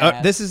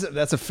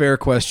 That's a fair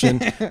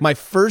question. My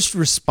first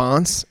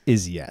response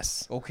is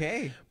yes.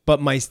 Okay. But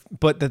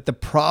the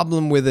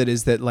problem with it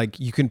is that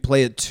like you can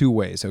play it 2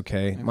 ways.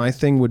 Okay. My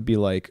thing would be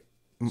like,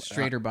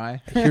 Straight or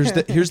bi? Here's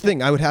the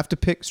thing. I would have to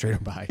pick straight or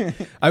bi.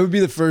 I would be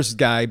the first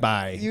guy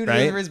bi. You'd right?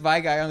 be the first bi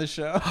guy on the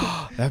show.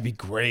 That'd be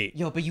great.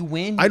 Yo, but you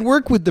win. I'd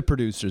work with the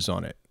producers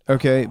on it.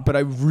 Okay, but I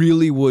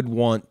really would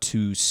want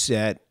to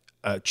set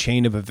a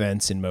chain of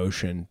events in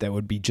motion that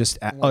would be just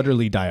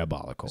utterly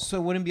diabolical. So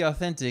it wouldn't be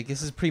authentic.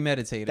 This is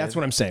premeditated. That's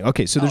what I'm saying.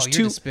 Okay, so there's you're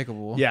two.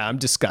 Despicable. Yeah, I'm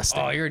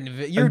disgusting. Oh, you're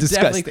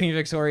definitely Queen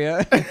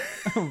Victoria,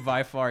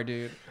 by far,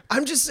 dude.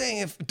 I'm just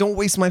saying, don't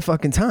waste my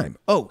fucking time.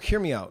 Oh, hear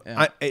me out.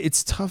 Yeah.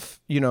 It's tough.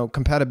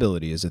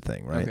 Compatibility is a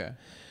thing, right? Okay.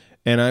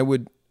 And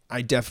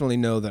I definitely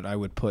know that I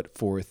would put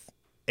forth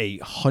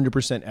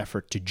 100%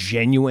 effort to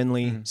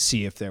genuinely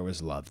see if there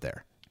was love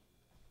there.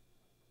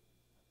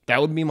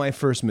 That would be my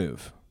first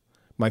move.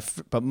 My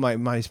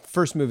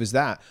first move is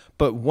that.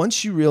 But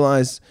once you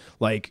realize,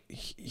 like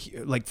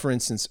for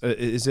instance,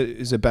 is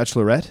it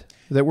Bachelorette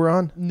that we're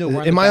on? No,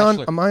 we're on am the I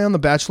Bachelor. Am I on the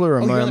Bachelor?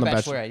 Or am I on the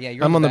Bachelorette? Yeah,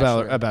 you're I'm on the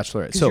Bachelorette.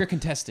 Bachelorette. Because So you're a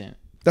contestant.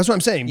 that's what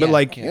I'm saying. But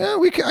I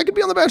could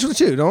be on the Bachelor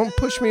too. Don't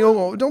push me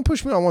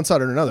on one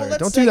side or another. Well,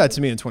 don't do that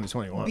to me in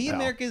 2021. Be pal.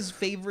 America's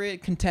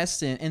favorite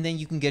contestant, and then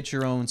you can get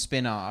your own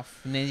spin-off,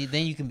 and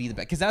then you can be the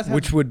best. Because that's how,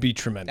 which would be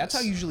tremendous. That's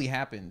how it usually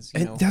happens.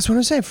 You And know? that's what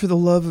I'm saying. For the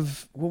love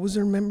of what was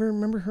her?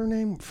 Remember her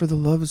name? For the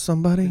love of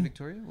somebody.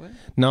 Victoria? What?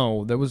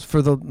 No, there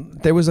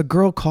was a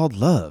girl called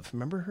Love.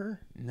 Remember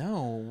her?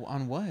 No,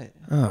 on what?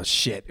 Oh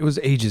shit! It was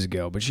ages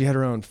ago, but she had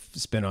her own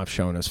spin-off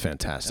show and it was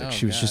fantastic. Oh,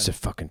 she was just God. a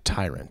fucking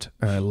tyrant,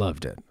 and I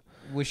loved it.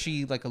 Was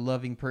she like a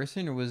loving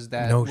person, or was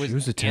that No, she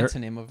was a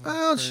antonym of?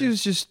 Well, she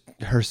was just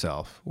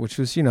herself, which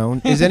was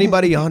is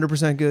anybody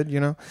 100%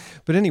 good?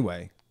 But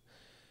anyway,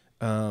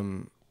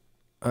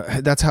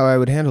 that's how I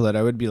would handle it.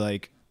 I would be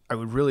like,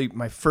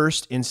 my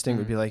first instinct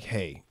would be like,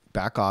 hey,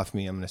 back off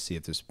me. I'm gonna see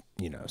if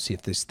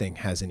this thing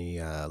has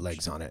any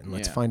legs on it, and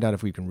let's find out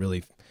if we can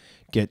really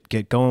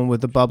get going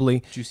with the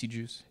bubbly juicy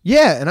juice.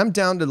 Yeah, and I'm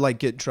down to like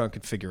get drunk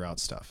and figure out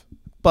stuff.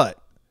 But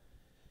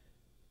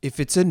if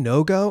it's a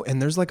no-go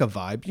and there's like a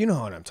vibe, you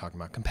know what I'm talking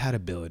about,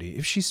 compatibility.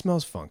 If she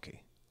smells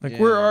funky, like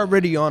we're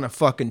already on a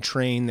fucking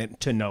train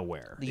to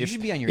nowhere. You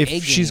should be on your If A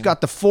she's game.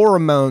 got the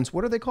pheromones,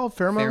 what are they called?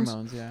 Pheromones?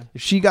 Pheromones, yeah.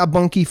 If she got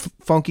funky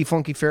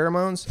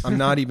pheromones, I'm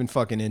not even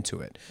fucking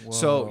into it.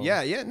 So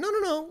yeah,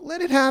 no,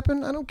 let it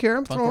happen. I don't care.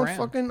 I'm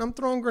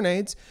throwing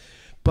grenades.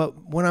 But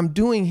what I'm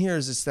doing here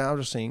is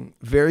establishing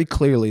very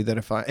clearly that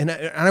if I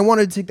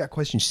wanted to take that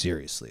question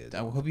seriously. I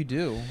hope you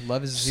do.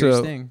 Love is a serious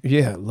thing.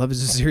 Yeah, love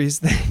is a serious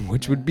thing,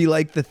 which would be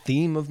like the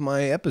theme of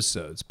my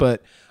episodes.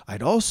 But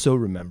I'd also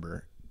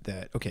remember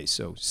that, okay,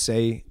 so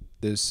say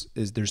there's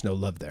no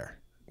love there,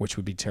 which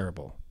would be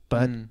terrible.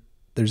 But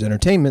there's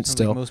entertainment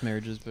still. Like most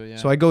marriages, but yeah.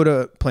 So I go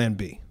to plan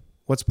B.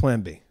 What's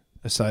plan B?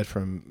 Aside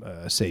from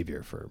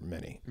savior for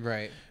many.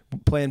 Right.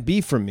 Plan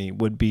B for me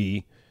would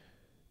be,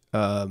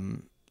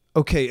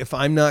 okay, if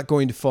I'm not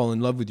going to fall in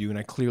love with you and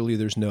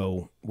there's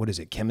no,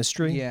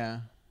 chemistry?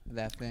 Yeah,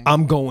 that thing.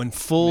 I'm going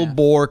full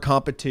bore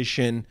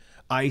competition,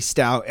 iced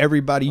out.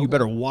 Everybody, you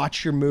better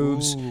watch your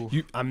moves.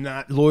 I'm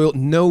not loyal.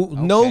 No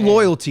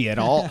loyalty at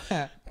all.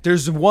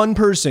 There's one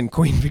person,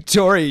 Queen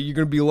Victoria, you're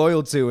going to be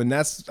loyal to. And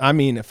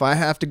if I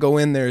have to go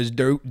in there as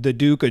the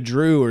Duke of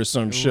Drew or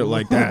some shit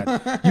like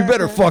that, you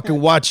better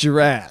fucking watch your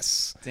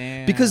ass.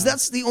 Damn. Because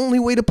that's the only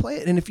way to play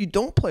it. And if you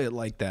don't play it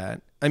like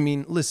that,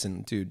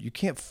 listen, dude, you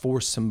can't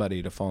force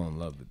somebody to fall in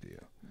love with you.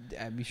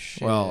 That'd be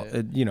shit. Well,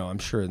 I'm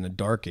sure in the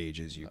dark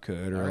ages you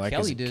could, or like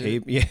Kelly as a did.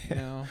 cape. Yeah.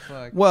 No,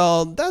 fuck.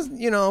 Well, that's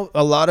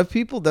a lot of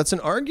people. That's an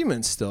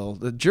argument still.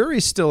 The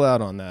jury's still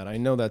out on that. I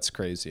know that's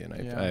crazy, and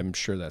I'm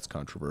sure that's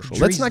controversial.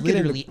 Let's not get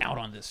literally out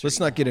on this. Let's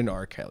not get into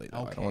R. Kelly though.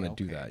 Okay, I don't want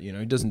to do that. He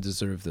doesn't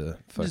deserve the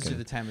fucking. Deserve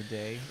the time of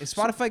day. If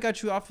Spotify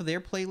got you off of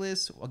their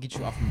playlist, I'll get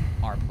you off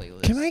of our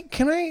playlist.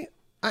 Can I?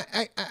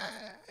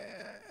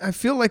 I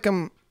feel like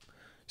I'm.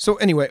 So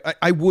anyway,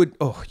 I would.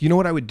 Oh, you know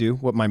what I would do?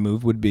 What my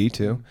move would be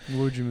too?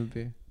 What would your move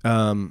be?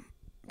 To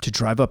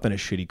drive up in a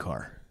shitty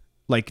car.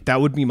 Like that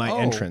would be my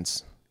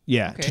entrance.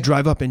 Yeah, Okay. to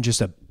drive up in just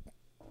a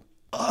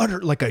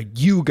like a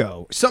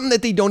Yugo, something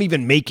that they don't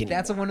even make anymore.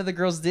 That's what one of the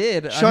girls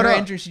did. Shut on her up.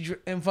 entrance, she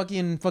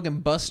fucking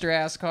bust her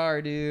ass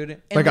car, dude.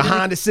 And like a literally-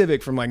 Honda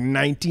Civic from like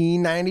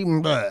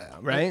 1990,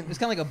 right? It was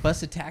kind of like a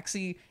busted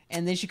taxi,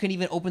 and then she couldn't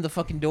even open the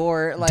fucking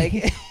door.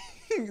 Like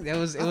it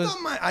was. I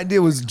thought my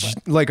idea was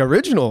like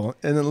original,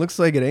 and it looks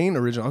like it ain't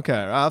original. Okay,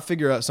 I'll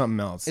figure out something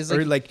else. It's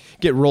Or like-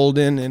 get rolled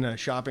in a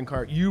shopping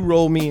cart. You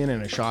roll me in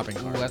a shopping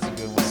cart. Ooh, that's a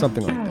good one.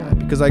 Something like that.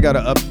 Because I gotta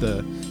up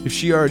the. If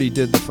she already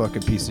did the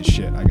fucking piece of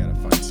shit, I gotta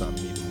find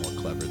something even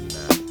more clever than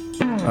that.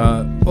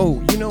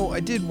 I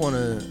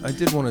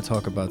did wanna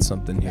talk about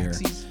something here.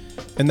 Taxis?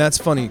 And that's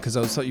funny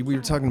because we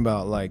were talking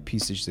about like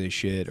pieces of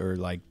shit or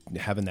like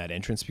having that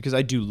entrance, because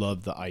I do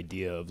love the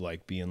idea of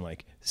like being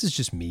like, this is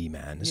just me,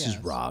 man. This is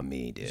raw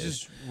me, dude. This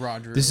is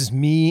Roger. This is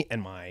me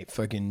and my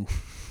fucking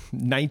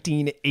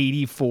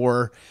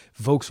 1984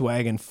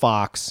 Volkswagen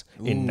Fox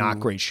in not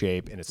great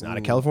shape, and it's not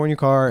a California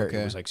car.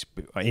 Okay. It was like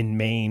in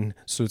Maine,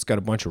 so it's got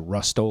a bunch of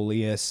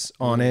Rust-Oleum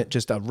on it,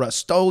 just a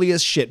Rust-Oleum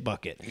shit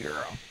bucket.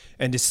 Yeah.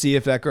 And to see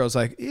if that girl's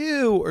like,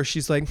 ew, or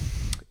she's like,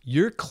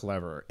 You're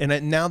clever.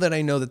 And now that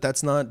I know that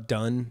that's not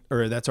done,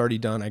 or that's already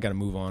done, I got to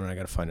move on and I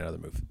got to find another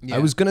move. Yeah. I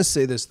was going to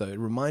say this, though. It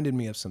reminded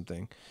me of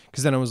something.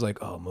 Because then I was like,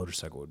 oh, a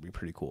motorcycle would be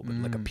pretty cool. But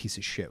like a piece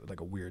of shit with like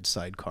a weird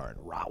sidecar and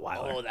a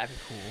Rottweiler. Oh, that'd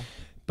be cool.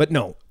 But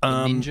no.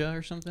 Ninja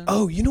or something?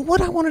 Oh, you know what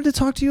I wanted to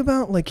talk to you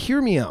about? Like,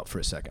 hear me out for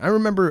a second. I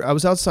remember I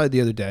was outside the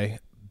other day.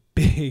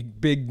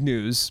 Big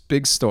news.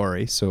 Big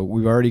story. So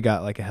we've already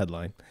got like a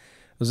headline.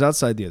 I was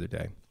outside the other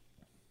day.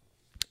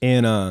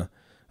 And I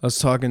was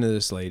talking to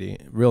this lady,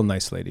 real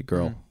nice lady,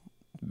 girl,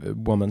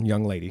 woman,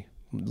 young lady,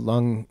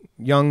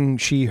 young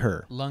she,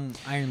 her.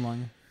 Iron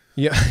lung.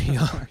 Yeah,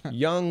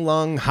 young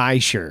lung, high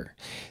sure.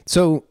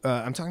 So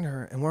I'm talking to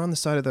her, and we're on the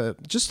side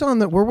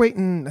of we're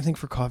waiting, I think,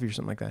 for coffee or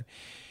something like that.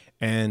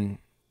 And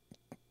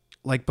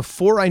like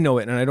before I know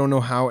it, and I don't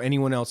know how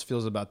anyone else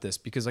feels about this,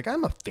 because like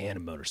I'm a fan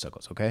of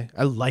motorcycles, okay?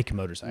 I like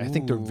motorcycles. I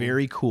think they're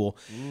very cool.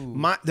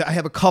 I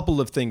have a couple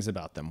of things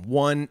about them.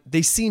 One,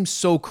 they seem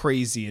so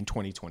crazy in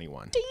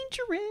 2021.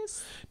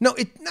 Dangerous. No,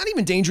 it's not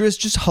even dangerous,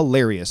 just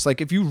hilarious.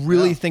 Like if you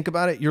really think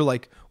about it, you're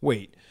like,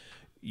 wait,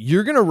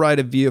 you're going to ride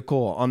a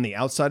vehicle on the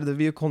outside of the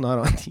vehicle, not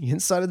on the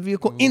inside of the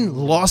vehicle, in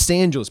Los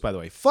Angeles, by the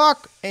way.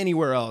 Fuck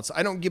anywhere else.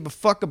 I don't give a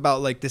fuck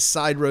about like the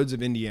side roads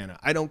of Indiana.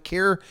 I don't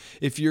care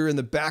if you're in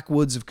the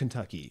backwoods of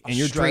Kentucky and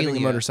you're driving a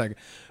motorcycle.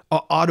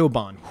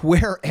 Autobahn,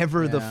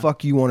 wherever the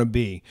fuck you want to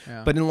be.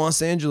 Yeah. But in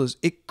Los Angeles,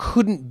 it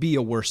couldn't be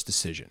a worse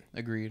decision.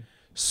 Agreed.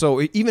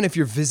 So even if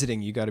you're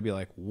visiting, you got to be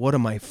like, what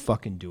am I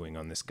fucking doing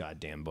on this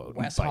goddamn boat?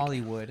 West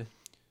Hollywood.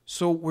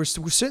 So we're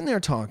sitting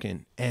there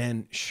talking,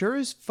 and sure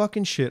as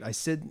fucking shit, I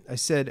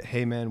said,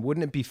 hey man,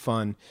 wouldn't it be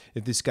fun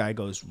if this guy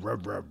goes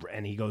rub, rub,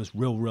 and he goes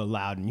real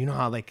loud, and you know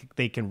how like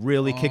they can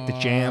really kick the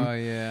jam? Oh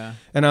yeah.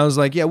 And I was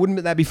like, yeah,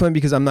 wouldn't that be fun,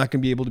 because I'm not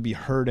gonna be able to be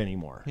heard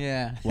anymore.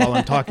 Yeah. While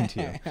I'm talking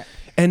to you.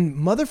 And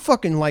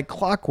motherfucking like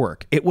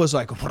clockwork, it was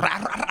like.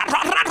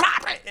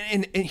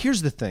 And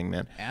here's the thing,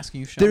 man.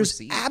 Asking you shall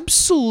receive. There's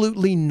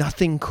absolutely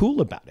nothing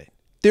cool about it.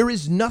 There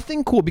is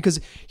nothing cool, because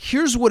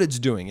here's what it's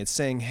doing. It's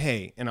saying,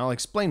 hey, and I'll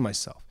explain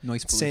myself.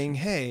 Noise pollution. It's saying,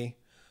 hey,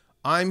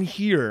 I'm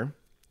here.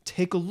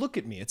 Take a look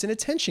at me. It's an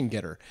attention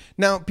getter.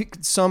 Now,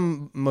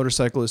 some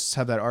motorcyclists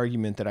have that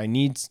argument that I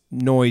need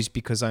noise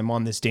because I'm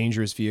on this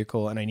dangerous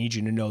vehicle and I need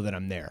you to know that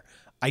I'm there.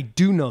 I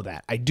do know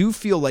that. I do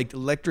feel like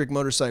electric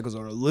motorcycles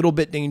are a little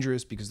bit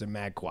dangerous because they're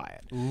mad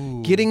quiet.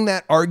 Ooh. Getting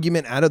that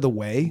argument out of the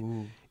way,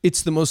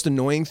 it's the most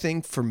annoying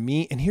thing for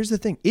me. And here's the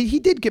thing. He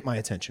did get my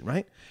attention,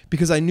 right?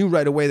 Because I knew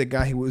right away the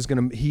guy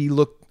he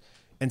looked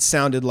and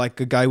sounded like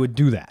a guy would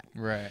do that.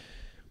 Right.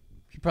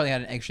 He probably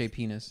had an egg-shaped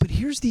penis. But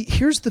here's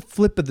the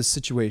flip of the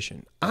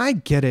situation. I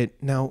get it.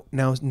 Now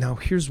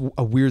here's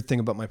a weird thing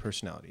about my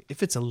personality.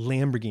 If it's a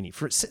Lamborghini,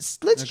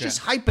 let's just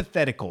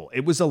hypothetical.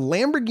 It was a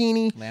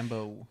Lamborghini.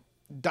 Lambo.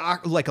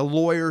 Like a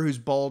lawyer who's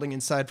balding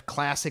inside,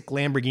 classic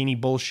Lamborghini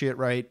bullshit,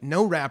 right?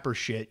 No rapper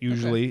shit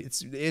usually. Okay.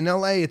 It's in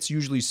LA, it's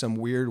usually some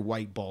weird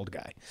white bald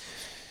guy.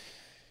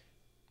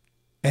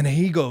 And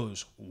he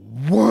goes,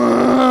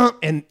 whoa,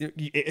 and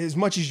as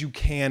much as you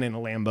can in a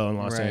Lambo in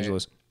Los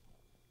Angeles.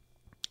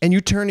 And you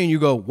turn and you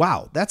go,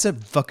 wow, that's a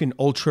fucking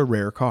ultra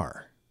rare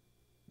car.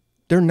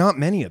 There are not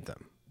many of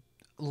them.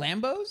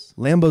 Lambo's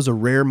a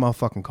rare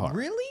motherfucking car.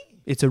 Really?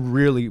 It's a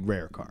really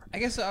rare car. I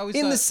guess I always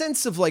in the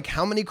sense of like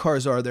how many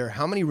cars are there,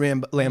 how many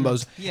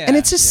Lambos, and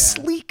it's a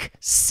sleek,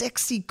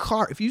 sexy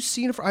car. If you've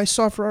seen I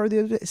saw a Ferrari the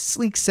other day,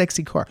 sleek,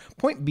 sexy car.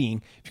 Point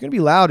being, if you're gonna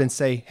be loud and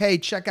say, "Hey,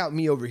 check out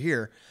me over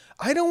here,"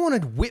 I don't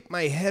want to whip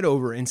my head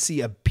over and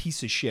see a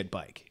piece of shit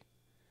bike.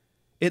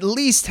 At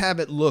least have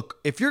it look.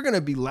 If you're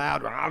gonna be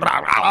loud,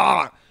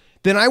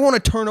 then I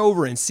want to turn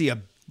over and see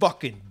a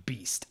fucking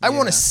beast. I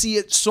want to see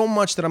it so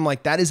much that I'm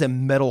like, that is a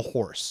metal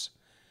horse.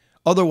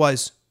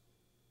 Otherwise,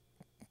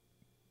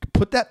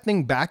 put that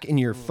thing back in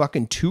your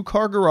fucking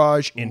 2-car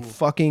garage in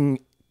fucking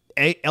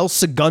El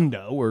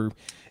Segundo or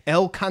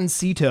El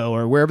Cancito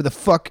or wherever the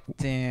fuck.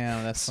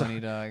 Damn, that's funny,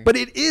 dog. But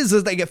it is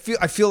like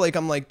I feel like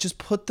I'm like, just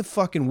put the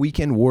fucking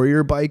Weekend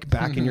Warrior bike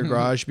back in your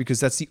garage, because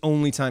that's the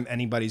only time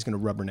anybody's gonna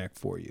rubberneck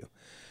for you.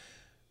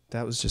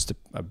 That was just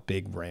a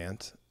big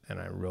rant, and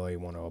I really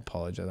want to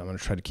apologize. I'm gonna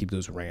try to keep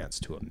those rants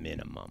to a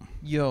minimum.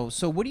 Yo,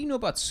 so what do you know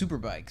about super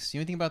bikes? You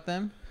know anything about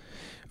them?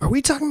 Are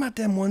we talking about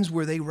them ones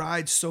where they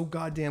ride so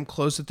goddamn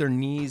close at their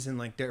knees and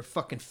like their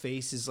fucking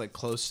face is like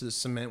close to the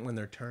cement when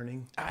they're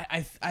turning?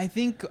 I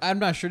think, I'm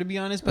not sure to be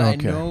honest, but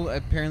okay. I know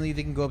apparently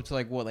they can go up to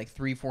like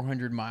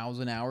 300-400 miles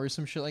an hour or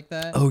some shit like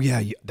that. Oh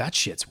yeah, that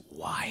shit's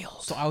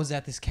wild. So I was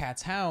at this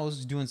cat's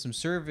house doing some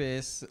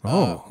service.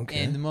 Okay.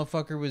 And the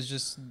motherfucker was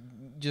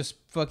just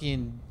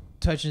fucking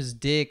touching his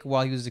dick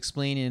while he was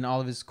explaining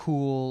all of his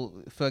cool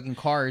fucking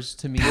cars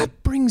to me.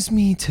 That brings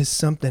me to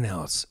something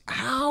else.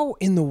 How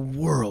in the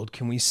world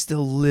can we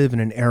still live in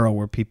an era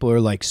where people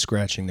are like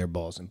scratching their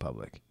balls in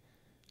public?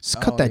 Just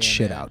cut that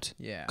shit out.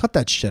 Yeah. Cut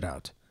that shit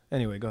out.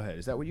 Anyway, go ahead.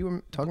 Is that what you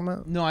were talking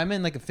about? No, I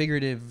meant like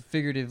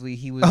figuratively.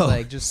 He was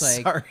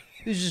sorry.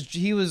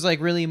 he was like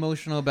really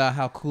emotional about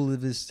how cool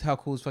his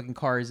fucking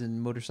cars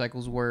and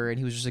motorcycles were, and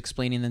he was just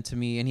explaining them to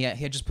me. And he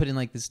had just put in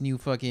like this new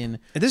fucking.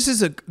 This is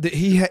this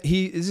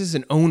is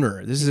an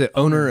owner. This is an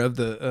owner of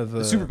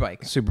a super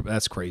bike.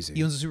 That's crazy.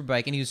 He owns a super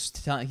bike, and he's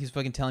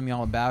fucking telling me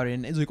all about it.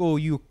 And it's like, oh,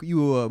 you're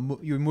a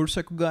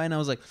motorcycle guy, and I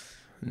was like,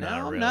 no,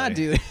 I'm not,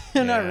 dude.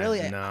 Not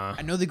really. Nah.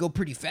 I know they go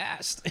pretty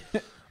fast.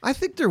 I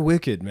think they're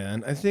wicked,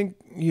 man. I think,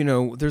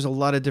 there's a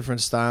lot of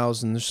different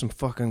styles, and there's some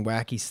fucking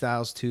wacky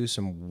styles, too.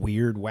 Some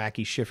weird,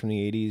 wacky shit from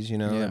the 80s,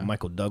 that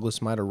Michael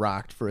Douglas might have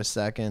rocked for a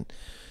second.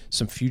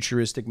 Some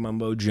futuristic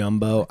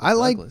mumbo-jumbo. I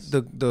like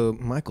the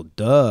Michael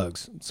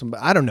Dougs.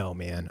 I don't know,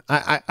 man.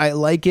 I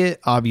like it.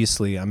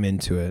 Obviously, I'm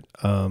into it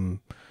on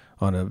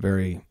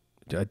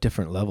a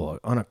different level,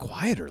 on a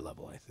quieter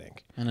level, I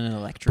think. On an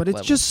electric But it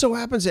level. just so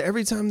happens that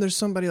every time there's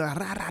somebody like,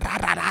 rah, rah, rah,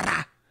 rah, rah,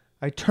 rah,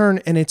 I turn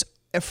and it's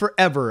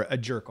forever a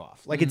jerk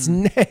off. Like it's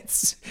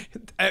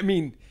I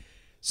mean,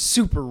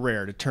 super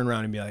rare to turn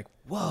around and be like,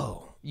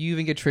 whoa. You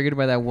even get triggered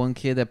by that one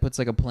kid that puts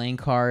like a playing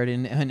card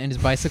in his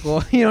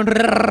bicycle.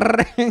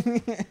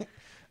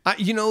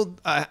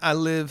 I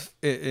live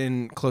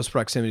in close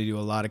proximity to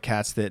a lot of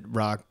cats that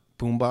rock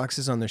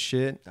boomboxes on their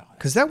shit.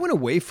 Because that went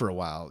away for a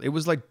while. It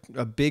was like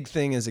a big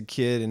thing as a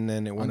kid, and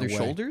then it went away. On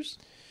their shoulders?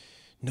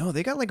 No,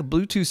 they got like a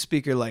Bluetooth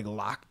speaker like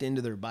locked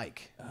into their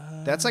bike.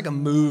 That's like a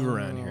move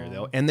around here,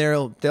 though. And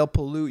they'll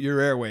pollute your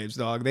airwaves,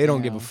 dog. They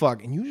don't give a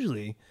fuck. And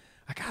usually,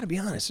 I gotta be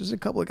honest, there's a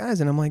couple of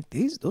guys, and I'm like,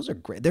 those are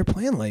great. They're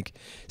playing like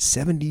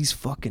 70s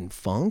fucking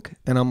funk,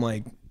 and I'm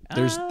like,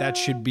 that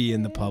should be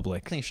in the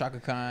public. Playing Shaka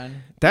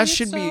Khan. That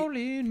should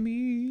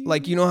be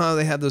like, how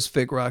they have those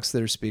fake rocks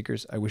that are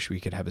speakers. I wish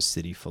we could have a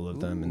city full of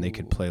them, and they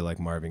could play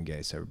like Marvin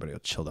Gaye, so everybody will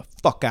chill the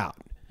fuck out.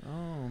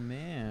 Oh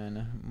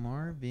man,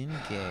 Marvin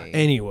Gaye.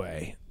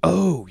 Anyway,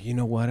 you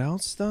know what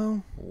else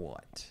though?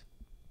 What?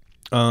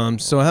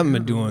 So I haven't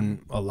been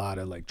doing a lot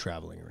of like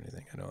traveling or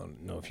anything. I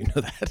don't know if you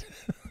know that.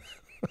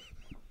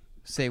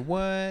 Say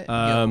what?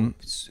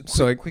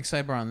 Quick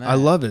sidebar on that. I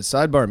love it.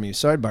 Sidebar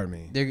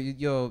me.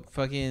 They're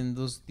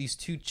fucking these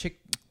two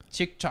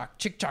TikTok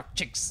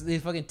chicks. They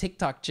fucking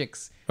TikTok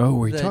chicks. Oh,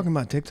 were you talking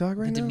about TikTok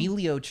right now? The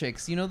D'Amelio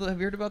chicks. Have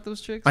you heard about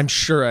those chicks? I'm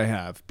sure I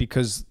have,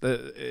 because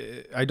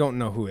I don't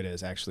know who it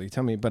is actually.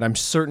 Tell me, but I'm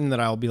certain that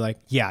I'll be like,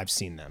 yeah, I've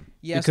seen them.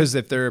 Yeah, because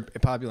if they're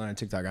popular on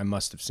TikTok, I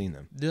must have seen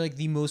them. They're like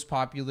the most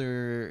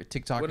popular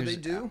TikTokers. What do they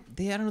do?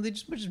 I don't know. They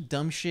just bunch of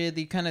dumb shit.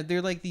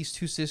 They're like these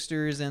two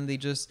sisters, and they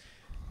just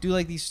do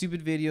like these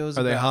stupid videos.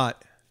 Are they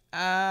hot?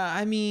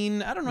 I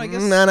mean, I don't know. I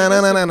guess no.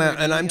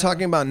 And I'm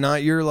talking about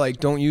not your like.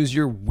 Don't use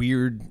your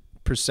weird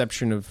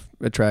perception of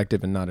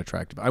attractive and not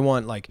attractive. I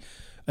want like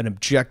an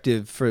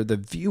objective for the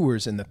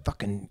viewers and the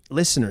fucking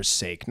listeners'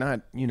 sake.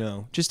 Not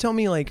just tell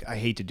me like, I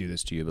hate to do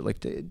this to you, but like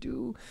to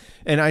do.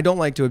 And I don't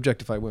like to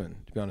objectify women,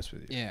 to be honest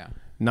with you. Yeah.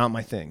 Not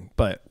my thing.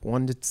 But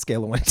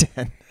scale of 1 to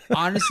 10.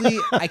 Honestly,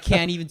 I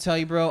can't even tell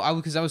you, bro.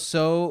 Because I was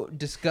so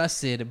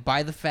disgusted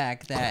by the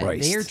fact that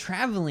they're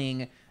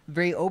traveling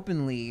very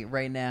openly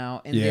right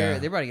now, and they're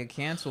about to get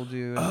canceled,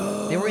 dude.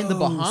 They were in the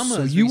Bahamas.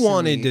 So you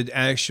wanted to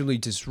actually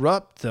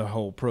disrupt the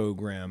whole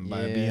program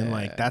by being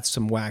like, "That's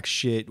some whack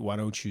shit. Why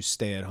don't you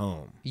stay at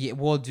home?" Yeah,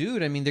 well,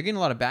 dude. I mean, they're getting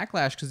a lot of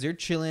backlash because they're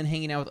chilling,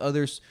 hanging out with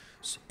other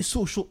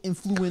social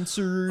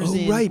influencers.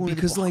 Oh, right,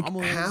 because like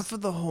half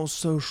of the whole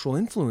social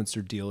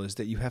influencer deal is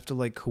that you have to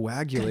like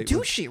coagulate.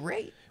 Do shit,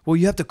 right? Well,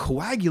 you have to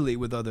coagulate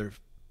with other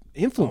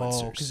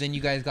influencers, because then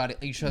you guys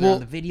got each other on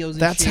the videos. And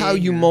that's how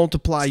you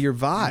multiply your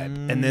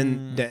vibe, and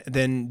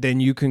then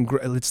you can.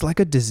 It's like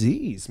a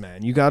disease,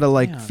 man. You got to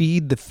like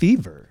feed the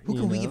fever. Who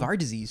can we give our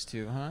disease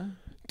to, huh?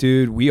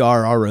 Dude, we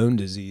are our own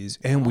disease,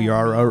 and we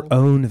are our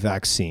own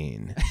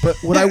vaccine. But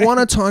what I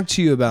want to talk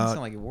to you about sound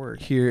like it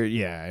worked. Here,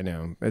 yeah, I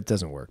know it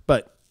doesn't work.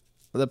 But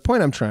the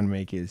point I'm trying to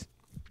make is,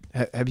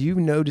 have you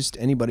noticed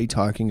anybody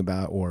talking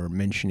about or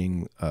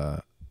mentioning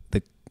the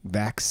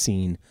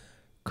vaccine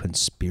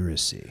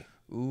conspiracy?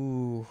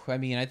 Ooh, I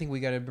mean, I think we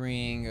got to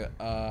bring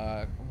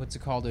what's it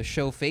called, a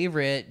show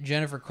favorite,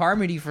 Jennifer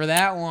Carmody, for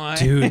that one.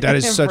 Dude, that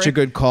is such a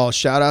good call.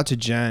 Shout out to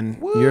Jen.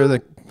 Woo.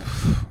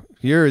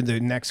 You're the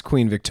next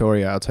Queen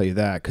Victoria, I'll tell you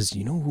that. Because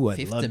you know who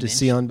I'd love to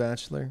see on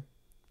Bachelor?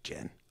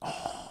 Jen.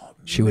 Oh,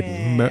 she would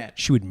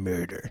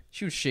murder.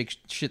 She would shake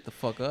shit the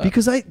fuck up.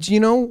 Because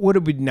what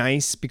would be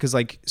nice? Because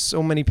like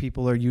so many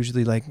people are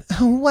usually like,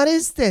 oh, what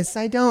is this?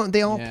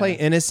 They all play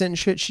innocent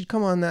shit. She'd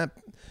come on that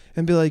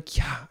and be like,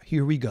 yeah,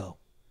 here we go.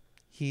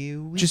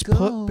 Just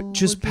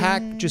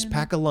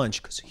pack a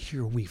lunch, because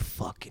here we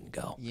fucking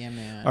go. Yeah,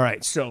 man. All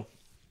right, so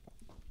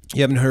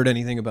you haven't heard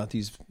anything about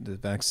the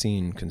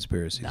vaccine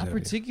conspiracies? Not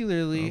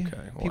particularly.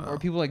 Okay, wow. Are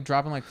people like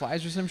dropping like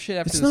flies or some shit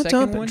after it's the second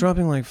one? It's not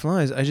dropping like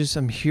flies.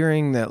 I'm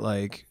hearing that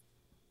like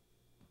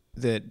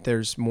that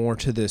there's more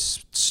to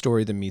this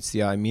story than meets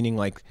the eye. Meaning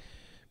like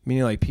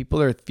people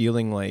are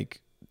feeling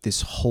like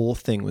this whole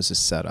thing was a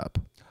setup.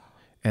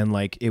 And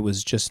like it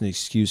was just an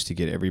excuse to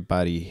get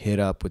everybody hit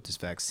up with this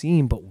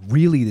vaccine, but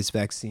really this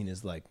vaccine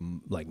is like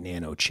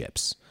nano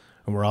chips,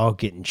 and we're all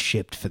getting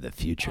chipped for the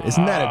future.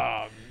 Isn't that?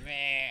 Oh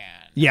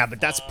man. Yeah, but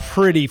that's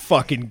pretty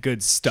fucking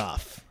good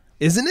stuff.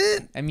 Isn't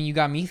it? I mean, you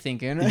got me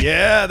thinking.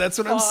 Yeah, that's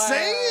what I'm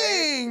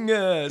saying.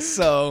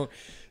 So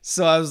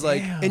I was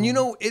like, Damn. and you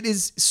know, it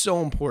is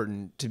so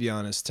important, to be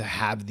honest, to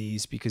have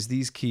these, because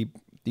this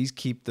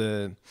keeps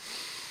the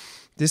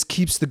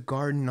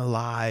garden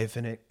alive,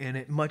 and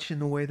it much in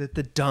the way that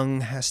the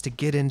dung has to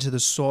get into the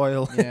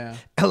soil,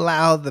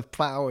 allow the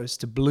flowers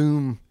to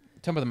bloom.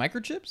 Talking about the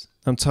microchips?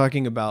 I'm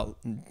talking about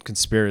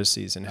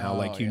conspiracies and how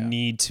like you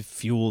need to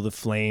fuel the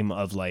flame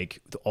of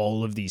like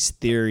all of these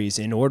theories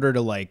in order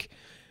to like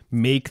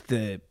make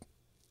the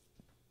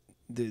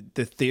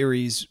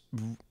theories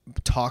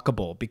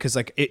talkable, because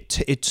like it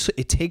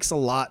takes a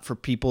lot for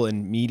people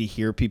and me to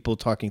hear people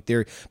talking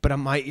theory, but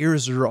my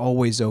ears are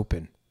always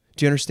open.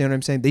 Do you understand what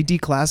I'm saying? They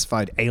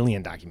declassified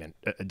alien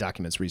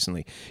documents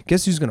recently.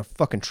 Guess who's gonna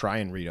fucking try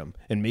and read them,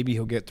 and maybe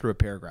he'll get through a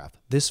paragraph?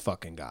 This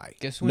fucking guy.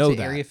 Guess who went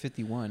to Area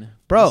 51?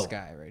 Bro, this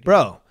guy right here.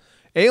 Bro,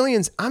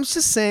 aliens. I'm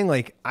just saying,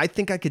 like, I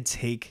think I could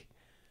take.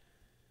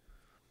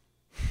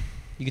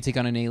 You could take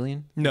on an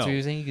alien? No. That's what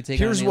you're saying? You could take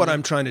Here's on an what alien?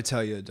 I'm trying to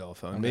tell you,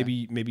 Adolfo. And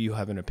Okay. maybe you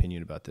have an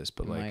opinion about this,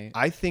 but like, Might.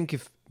 I think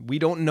if we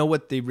don't know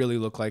what they really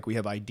look like, we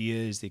have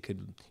ideas. They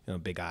could,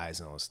 big eyes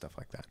and all this stuff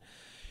like that.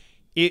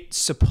 It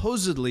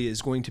supposedly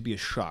is going to be a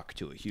shock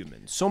to a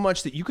human, so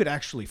much that you could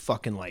actually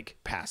fucking like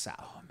pass out.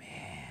 Oh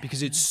man!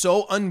 Because it's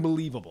so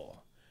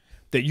unbelievable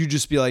that you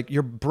just be like,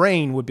 your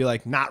brain would be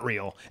like, not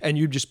real, and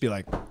you'd just be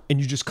like,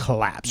 and you just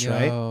collapse,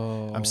 right?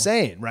 I'm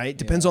saying, right?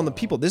 Depends on the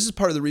people. This is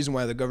part of the reason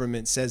why the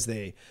government says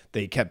they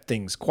kept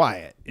things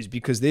quiet, is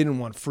because they didn't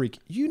want freak.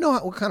 You know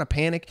what kind of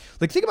panic?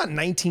 Like, think about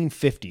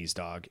 1950s,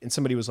 dog, and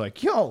somebody was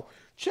like, yo,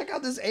 check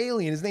out this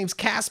alien. His name's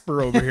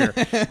Casper over here.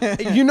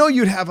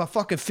 You'd have a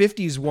fucking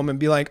 50s woman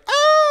be like,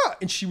 ah,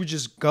 and she would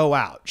just go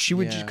out. She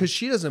would just, because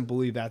she doesn't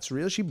believe that's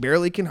real. She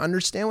barely can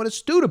understand what a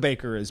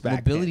Studebaker is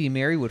back Mobility then.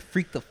 Mary would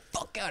freak the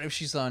fuck out if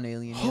she saw an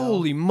alien.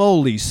 Holy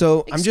moly.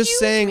 So I'm just Excuse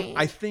saying, me.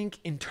 I think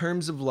in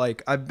terms of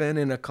like, I've been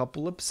in a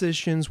couple of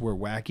positions where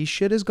wacky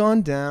shit has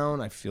gone down.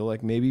 I feel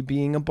like maybe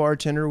being a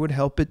bartender would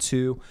help it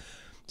too.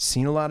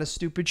 Seen a lot of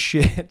stupid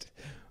shit.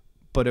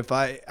 But if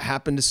I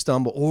happened to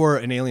stumble, or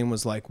an alien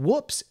was like,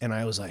 whoops, and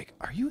I was like,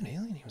 are you an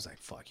alien? He was like,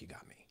 fuck, you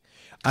got me.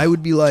 I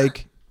would be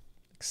like,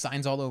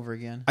 Signs all over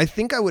again. I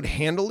think I would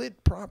handle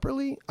it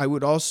properly. I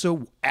would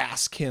also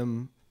ask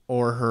him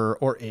or her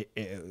or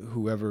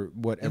whoever,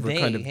 whatever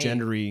kind of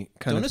gendery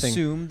kind Don't of thing.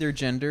 assume their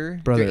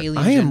gender, Brother, their alien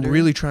I am gender.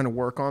 really trying to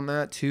work on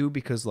that too,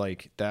 because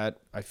like that,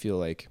 I feel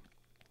like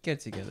Get it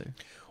together.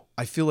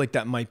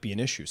 that might be an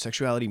issue.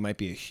 Sexuality might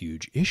be a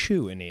huge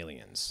issue in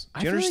aliens. Do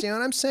you feel understand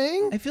what I'm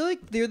saying? I feel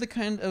like they're the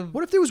kind of...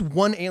 What if there was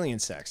one alien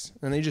sex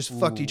and they just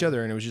fucked each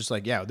other and it was just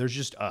like, yeah, there's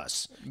just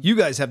us. You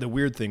guys have the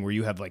weird thing where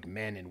you have like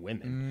men and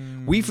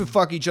women. We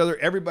fuck each other.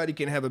 Everybody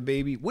can have a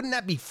baby. Wouldn't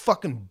that be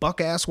fucking buck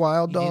ass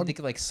wild, You think dog? they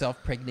could like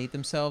self-pregnate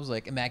themselves,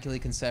 like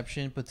immaculate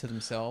conception, but to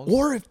themselves?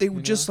 Or if they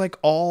would just like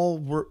all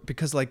work,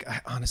 because like,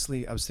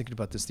 honestly, I was thinking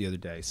about this the other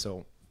day.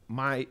 So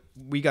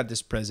we got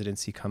this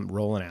presidency come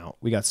rolling out.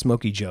 We got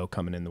Smokey Joe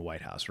coming in the White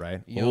House, right?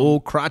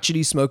 Old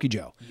crotchety Smokey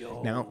Joe.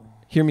 Now,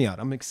 hear me out.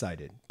 I'm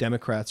excited.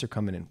 Democrats are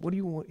coming in. What do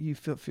you want? You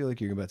feel like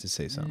you're about to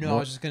say something? No, I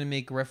was just gonna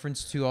make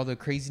reference to all the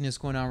craziness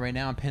going on right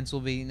now on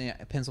Pennsylvania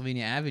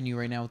Avenue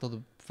right now with all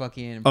the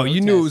fucking. Oh,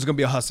 you knew it protests. was gonna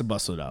be a hustle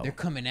bustle, though. They're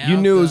coming out. You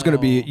knew it was gonna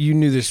be. though. You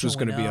knew this was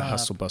Showing gonna be a up.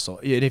 hustle bustle.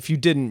 And if you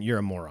didn't, you're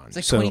a moron. It's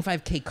like So-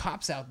 25K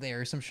cops out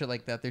there or some shit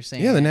like that. They're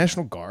saying. Yeah, the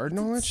National Guard and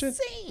all that insane.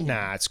 shit.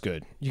 Nah, it's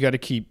good. You got to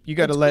keep. You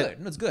got to It's let. good.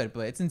 No, it's good,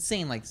 but it's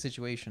insane. Like the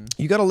situation.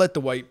 You got to let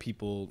the white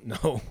people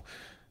know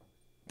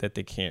that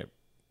they can't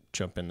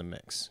jump in the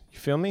mix. You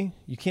feel me?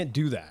 You can't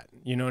do that.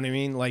 You know what I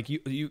mean? Like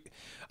you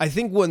I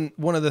think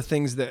one of the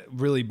things that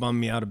really bummed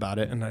me out about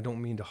it, and I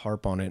don't mean to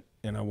harp on it,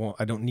 and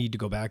I don't need to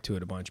go back to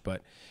it a bunch,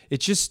 but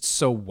it's just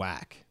so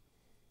whack.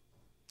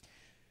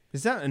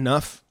 Is that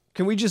enough?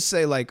 Can we just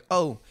say like,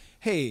 oh,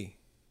 hey,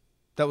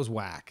 that was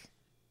whack?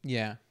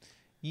 Yeah.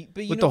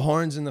 But With the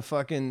horns and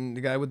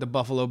the guy with the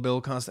Buffalo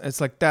Bill constant. It's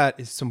like, that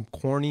is some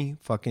corny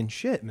fucking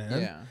shit,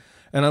 man. Yeah.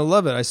 And I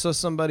love it. I saw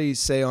somebody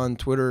say on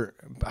Twitter,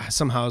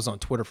 somehow I was on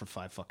Twitter for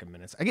 5 fucking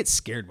minutes. I get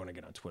scared when I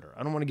get on Twitter.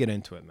 I don't want to get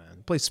into it, man.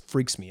 The place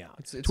freaks me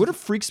out. Twitter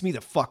freaks me the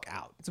fuck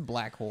out. It's a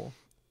black hole.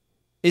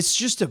 It's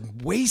just a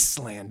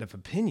wasteland of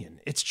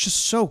opinion. It's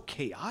just so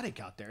chaotic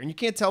out there. And you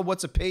can't tell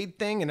what's a paid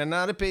thing and a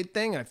not a paid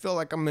thing. I feel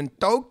like I'm in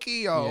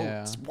Tokyo.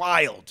 Yeah. It's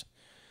wild.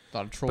 A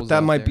lot of trolls. But that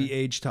out might there. be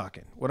age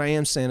talking. What I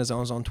am saying is I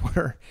was on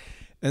Twitter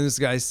and this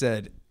guy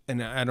said,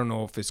 and I don't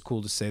know if it's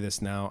cool to say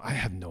this now. I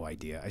have no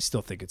idea. I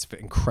still think it's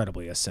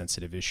incredibly a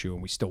sensitive issue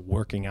and we're still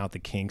working out the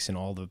kinks and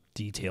all the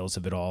details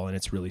of it all. And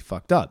it's really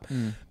fucked up.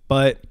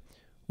 But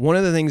one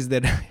of the things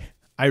that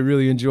I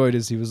really enjoyed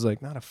is he was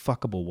like, not a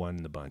fuckable one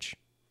in the bunch.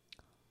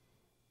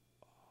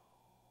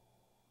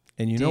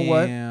 And you know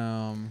what?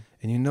 Damn.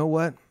 And you know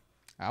what?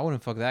 I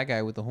wouldn't fuck that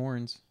guy with the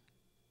horns.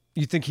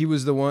 You think he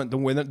was the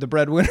winner, the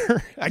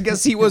breadwinner? I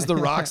guess he was the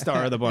rock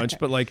star of the bunch,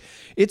 but like,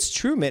 it's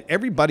true, man.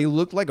 Everybody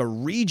looked like a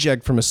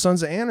reject from a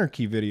Sons of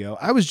Anarchy video.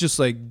 I was just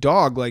like,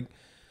 dog, like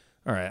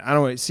All right, I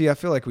don't want see. I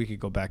feel like we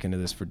could go back into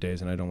this for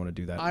days, and I don't want to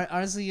do that.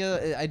 Honestly,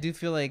 I do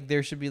feel like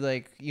there should be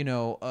like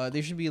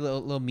there should be a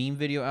little meme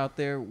video out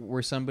there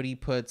where somebody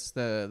puts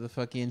the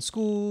fucking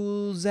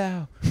school's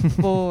out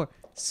for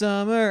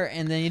summer,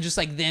 and then you just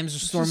like them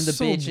just storming the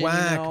bitch.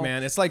 Whack, and,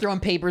 man. It's like throwing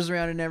papers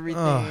around and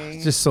everything.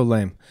 It's just so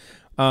lame.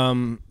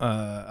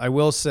 I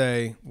will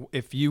say,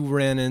 if you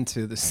ran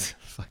into this,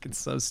 fucking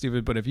so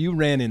stupid, but if you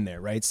ran in there,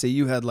 right? Say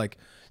you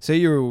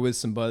were with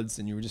some buds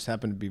and you just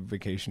happened to be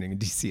vacationing in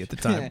DC at the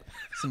time.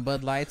 Some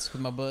Bud Lights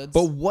with my buds.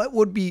 But what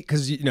would be,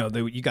 because you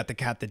got the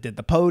cat that did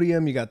the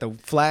podium, you got the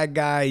flag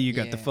guy, you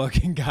got the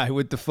fucking guy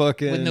with the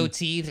fucking with no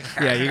teeth.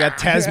 Yeah, you got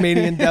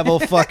Tasmanian devil,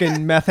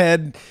 fucking meth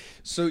head.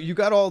 So you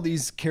got all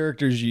these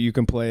characters you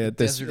can play at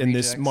this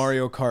this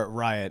Mario Kart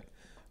riot.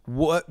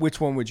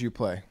 Which one would you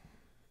play?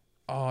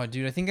 Oh,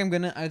 dude, I think I'm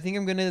gonna.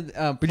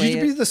 Would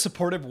you be the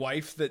supportive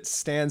wife that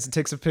stands and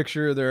takes a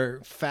picture of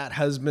their fat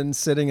husband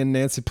sitting in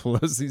Nancy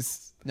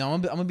Pelosi's? No,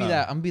 I'm gonna be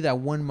that. I'm gonna be that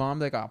one mom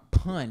that got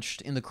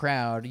punched in the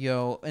crowd,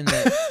 and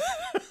then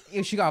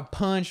she got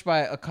punched by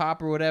a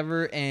cop or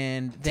whatever,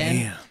 and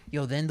then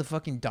then the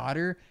fucking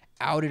daughter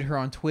outed her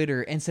on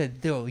Twitter and said,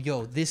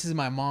 "Yo, this is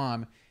my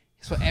mom."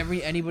 So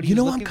anybody,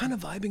 I'm kind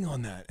of vibing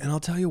on that, and I'll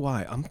tell you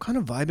why. I'm kind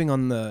of vibing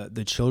on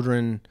the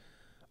children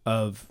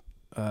of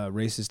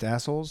racist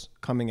assholes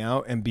coming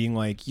out and being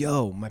like,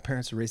 "Yo, my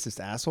parents are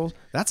racist assholes."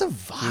 That's a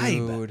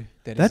vibe.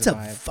 Dude, that's a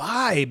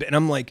vibe. And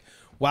I'm like,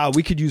 wow,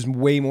 we could use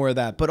way more of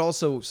that. But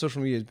also,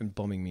 social media has been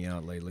bumming me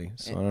out lately.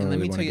 So let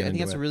me tell you, I think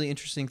that's a really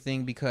interesting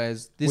thing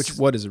because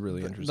what is a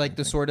really interesting? Like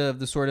the sort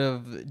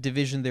of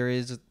division there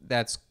is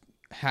that's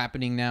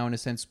happening now in a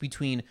sense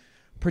between.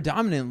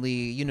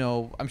 Predominantly,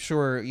 I'm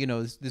sure,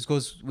 this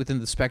goes within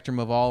the spectrum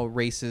of all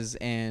races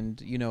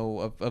and,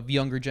 of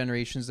younger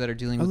generations that are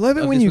dealing with. I love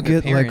it when you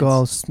get like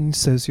all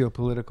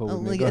socio-political.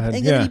 Oh my God,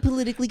 I gotta be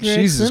politically correct.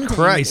 Jesus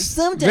Christ.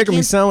 Making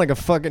me sound like a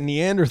fucking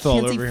Neanderthal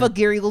over here. Can't say fuck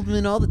Gary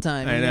Oldman all the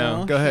time. I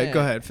know. Go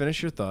ahead.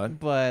 Finish your thought.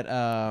 But,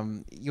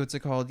 what's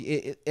it called?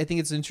 I think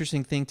it's an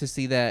interesting thing to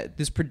see that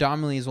this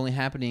predominantly is only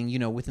happening,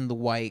 within the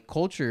white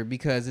culture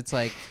because it's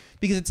like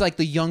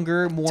the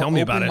younger, more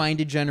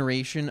open-minded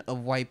generation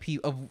of white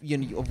people,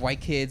 of white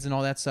kids and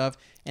all that stuff,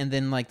 and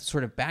then like the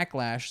sort of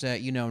backlash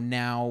that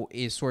now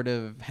is sort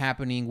of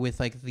happening with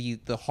like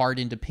the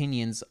hardened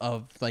opinions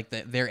of like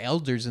their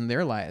elders in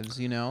their lives.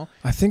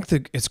 I think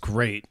that it's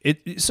great.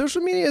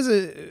 Social media is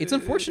it's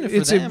unfortunate for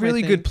them. It's a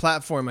really good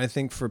platform, I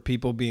think, for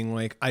people being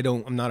like,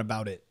 I'm not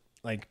about it.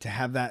 Like to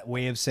have that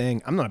way of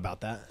saying I'm not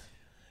about that.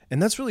 And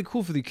that's really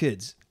cool for the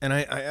kids. And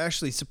I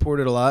actually support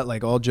it a lot,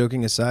 like all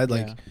joking aside,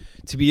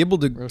 to be able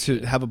to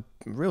have a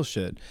real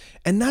shit.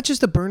 And not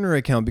just a burner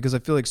account, because I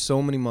feel like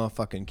so many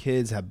motherfucking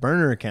kids have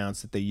burner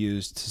accounts that they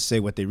use to say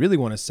what they really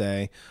want to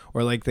say.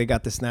 Or like they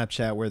got the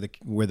Snapchat where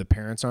the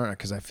parents aren't,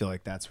 because I feel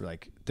like that's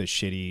like the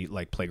shitty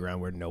like playground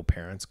where no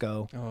parents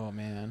go. Oh,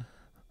 man.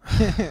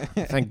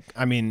 I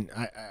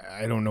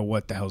don't know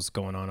what the hell's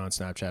going on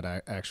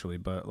Snapchat actually,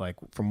 but like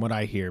from what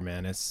I hear,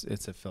 man, it's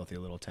a filthy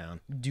little town.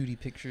 Duty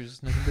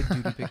pictures, nothing but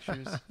duty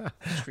pictures.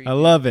 I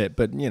love it,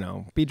 but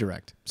be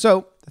direct.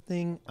 So the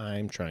thing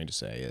I'm trying to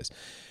say is,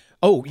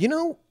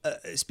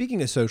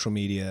 speaking of social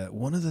media,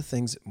 one of the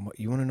things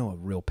you want to know a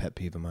real pet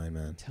peeve of mine,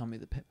 man. Tell me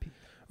the pet peeve,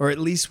 or at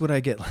least what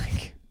I get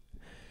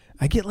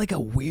like a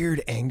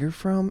weird anger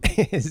from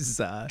is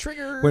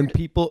triggered when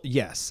people.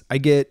 Yes, I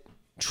get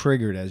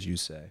triggered, as you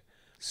say,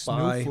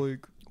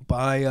 snowflake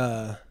by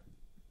a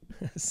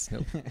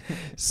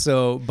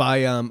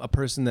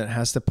person that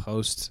has to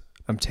post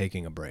I'm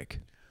taking a break.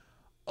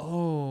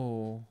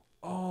 Well,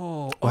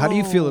 how do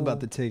you feel about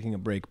the taking a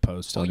break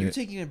post? You're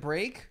taking a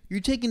break? You're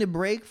taking a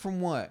break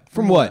from what?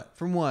 From what?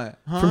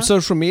 Huh? From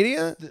social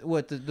media? The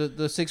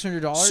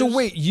 $600? So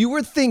wait, you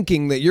were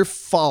thinking that your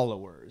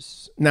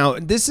followers, now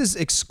this is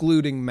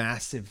excluding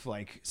massive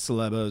like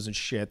celebos and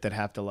shit that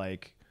have to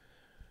like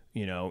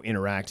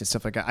interact and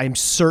stuff like that. I'm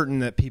certain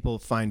that people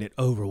find it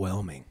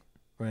overwhelming,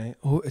 right?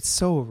 Oh, it's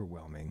so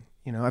overwhelming.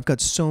 I've got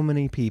so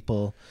many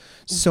people,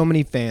 so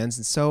many fans,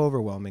 and so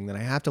overwhelming that I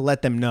have to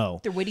let them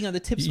know. They're waiting on the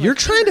tips. You're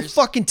trying to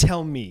fucking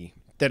tell me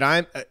that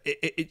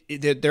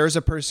that there's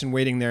a person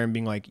waiting there and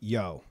being like,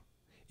 yo,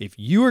 if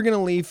you are going to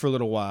leave for a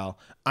little while,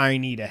 I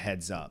need a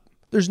heads up.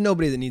 There's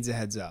nobody that needs a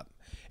heads up.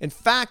 In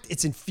fact,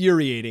 it's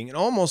infuriating and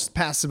almost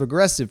passive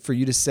aggressive for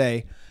you to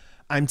say,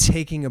 I'm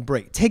taking a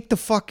break. Take the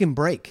fucking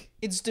break.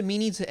 It's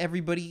demeaning to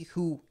everybody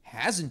who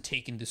hasn't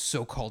taken this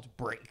so-called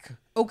break.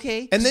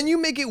 Okay? And then you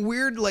make it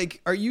weird.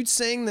 Like, are you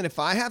saying that if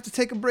I have to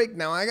take a break,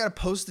 now I got to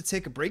post to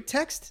take a break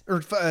text?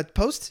 Or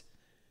post?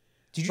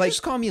 Did you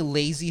just call me a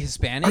lazy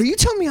Hispanic? Are you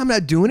telling me I'm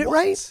not doing it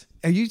right?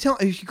 Are you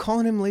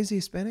calling him lazy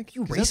Hispanic?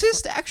 You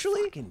racist,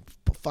 actually? Fucking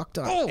fucked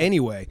up. Oh.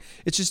 Anyway,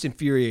 it's just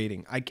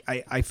infuriating.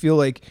 I feel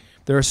like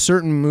there are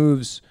certain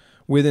moves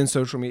within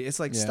social media. It's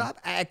like, stop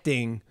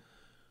acting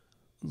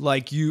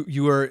like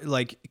you are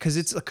like, because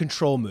it's a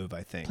control move,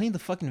 I think. Playing the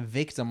fucking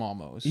victim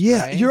almost.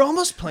 Yeah, right? You're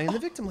almost playing the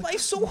victim. Like,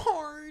 life's so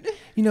hard.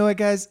 You know what,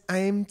 guys?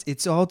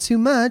 It's all too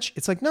much.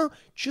 It's like, no,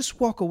 just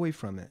walk away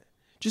from it.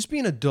 Just be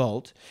an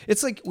adult.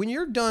 It's like when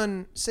you're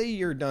done, say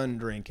you're done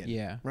drinking.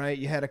 Yeah. Right?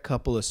 You had a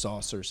couple of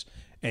saucers.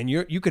 And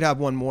you could have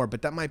one more,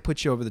 but that might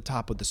put you over the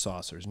top with the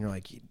saucers. And you're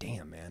like,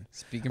 damn, man.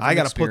 Speaking from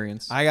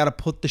experience. I gotta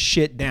put the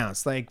shit down.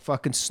 It's like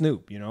fucking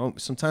Snoop, you know?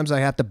 Sometimes I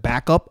have to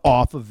back up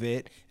off of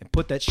it and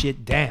put that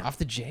shit down. Off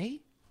the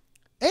J?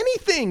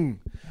 Anything.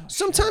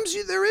 Sometimes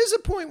there is a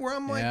point where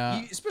I'm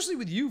like, especially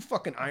with you,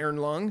 fucking iron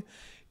lung,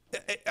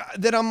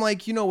 that I'm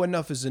like,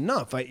 enough is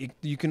enough.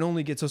 You can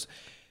only get so...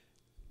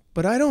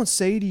 But I don't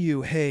say to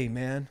you, hey,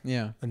 man,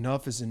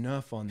 enough is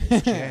enough on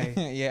this, Jay.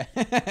 Yeah.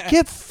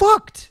 Get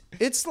fucked.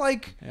 It's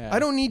like, I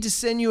don't need to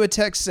send you a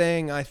text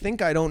saying, I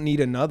think I don't need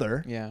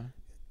another. Yeah.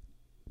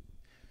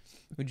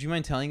 Would you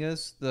mind telling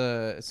us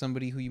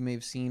somebody who you may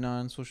have seen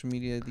on social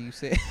media that you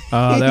say?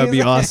 Oh, that would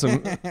be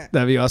awesome.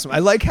 That'd be awesome. I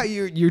like how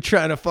you're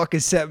trying to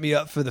fucking set me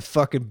up for the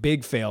fucking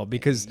big fail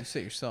because you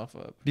set yourself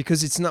up.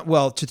 Because it's not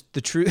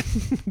the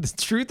truth. The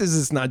truth is,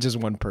 it's not just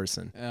one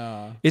person.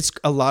 It's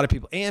a lot of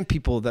people and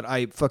people that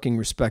I fucking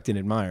respect and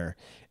admire,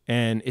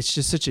 and it's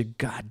just such a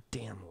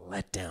goddamn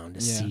letdown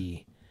to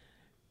see.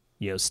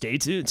 Stay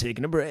tuned,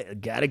 taking a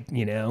break. Gotta,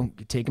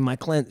 taking my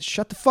cleanse.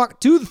 Shut the fuck,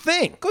 do the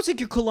thing. Go take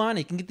your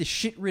colonic and get the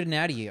shit ridden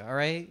out of you, all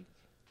right?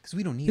 Because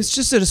we don't need it. It's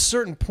just at a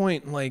certain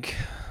point, like,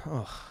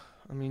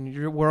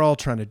 we're all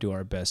trying to do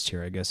our best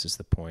here, I guess is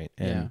the point.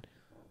 And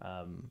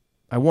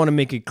I want to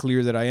make it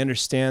clear that I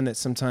understand that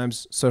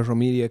sometimes social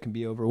media can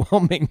be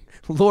overwhelming.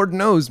 Lord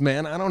knows,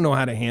 man, I don't know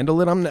how to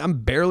handle it. I'm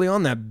barely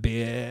on that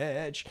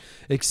bitch,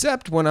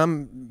 except when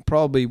I'm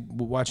probably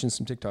watching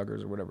some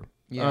TikTokers or whatever.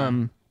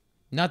 Yeah.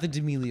 Not the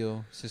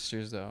D'Amelio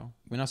sisters, though.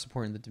 We're not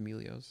supporting the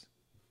D'Amelios.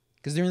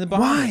 Because they're in the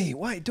Bahamas.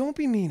 Why? Don't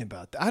be mean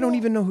about that. I don't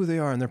even know who they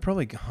are, and they're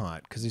probably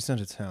hot, because they sound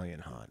Italian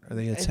hot. Are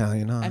they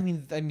Italian hot? I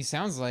mean,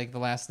 sounds like the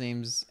last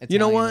name's Italian, you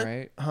know what?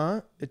 Right?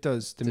 Huh? It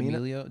does.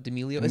 D'Amelio.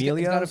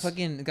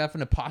 It's got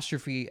an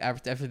apostrophe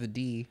after the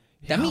D.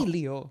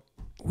 D'Amelio.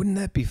 Wouldn't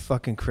that be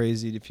fucking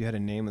crazy if you had a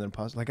name with an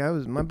apostrophe?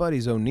 Like my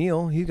buddy's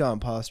O'Neill. He got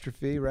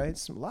apostrophe, right?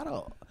 A lot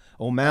of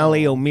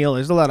O'Malley, O'Meal.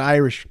 There's a lot of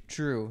Irish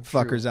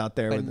fuckers out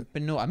there.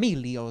 But no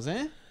Amelios,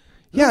 eh?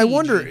 Yeah, I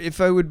wonder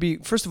if I would be...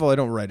 First of all, I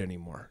don't write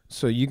anymore,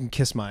 so you can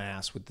kiss my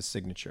ass with the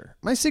signature.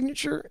 My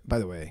signature, by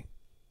the way,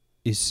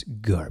 is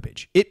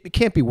garbage. It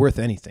can't be worth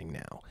anything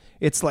now.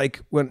 It's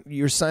like when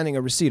you're signing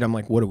a receipt, I'm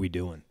like, what are we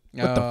doing?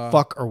 What the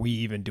fuck are we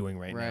even doing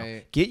right now?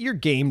 Get your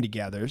game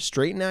together.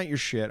 Straighten out your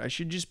shit. I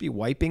should just be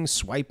wiping,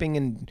 swiping,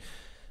 and...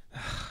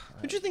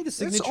 Don't you think the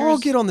signatures... Let's all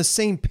get on the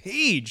same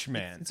page,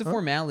 man. It's a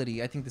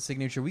formality, I think, the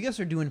signature. We guys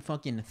are doing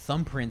fucking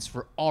thumbprints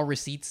for all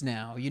receipts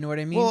now. You know what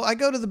I mean? Well, I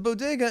go to the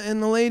bodega,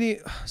 and the lady...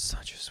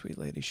 such a sweet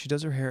lady. She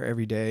does her hair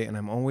every day, and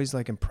I'm always,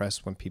 like,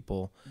 impressed when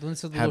people... The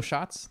little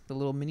shots? The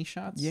little mini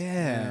shots?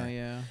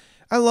 Yeah.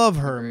 I love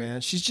her,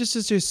 man. She's just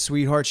such a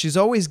sweetheart. She's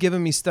always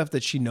giving me stuff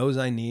that she knows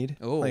I need.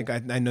 Oh. Like,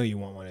 I know you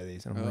want one of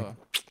these. And I'm like...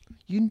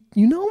 You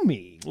know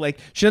me. Like,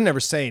 she doesn't ever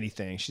say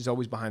anything. She's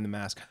always behind the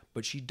mask.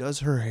 But she does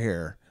her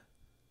hair...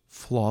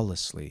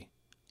 flawlessly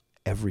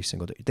every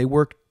single day. They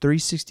work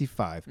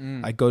 365.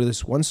 I go to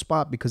this one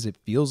spot because it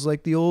feels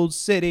like the old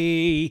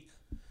city.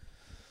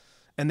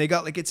 And they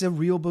got it's a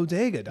real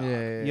bodega, dog.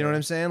 You know what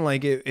I'm saying?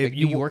 Like if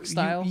New York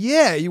style?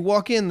 You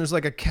walk in, there's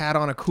like a cat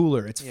on a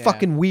cooler. It's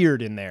fucking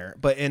weird in there.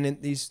 But and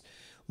in these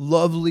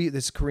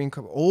this Korean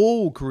couple,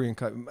 old Korean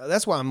couple.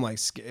 That's why I'm like,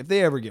 if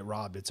they ever get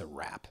robbed, it's a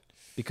wrap.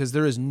 Because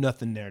there is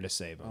nothing there to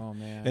save them. Oh,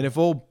 man. And if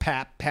old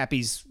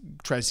Pappy's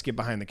tries to get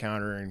behind the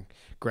counter and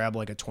grab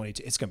like a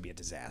 22, it's going to be a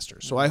disaster.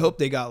 So I hope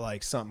they got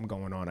like something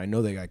going on. I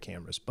know they got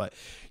cameras. But,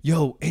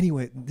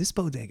 anyway, this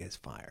bodega is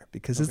fire.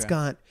 Because it's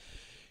got,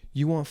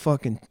 you want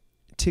fucking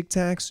Tic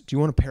Tacs? Do you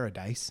want a pair of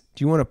dice?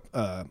 Do you want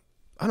I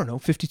don't know,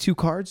 52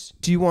 cards?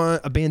 Do you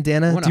want a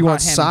bandana? Do you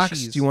want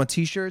socks? Do you want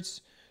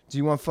T-shirts? Do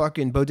you want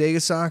fucking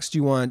bodega socks? Do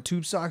you want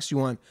tube socks? Do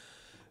you want...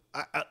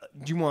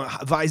 do you want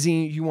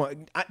Visine? You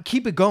want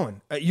keep it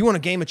going. You want a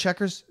game of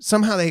checkers?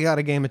 Somehow they got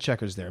a game of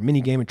checkers there, mini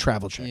game of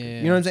travel checkers. Yeah.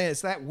 You know what I'm saying?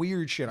 It's that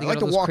weird shit. They I like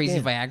to walk crazy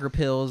in. Viagra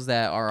pills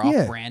that are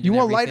off brand. You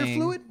want lighter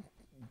fluid?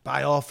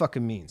 By all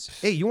fucking means.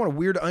 Hey, you want a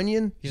weird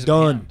onion? He's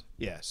done.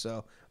 Yeah.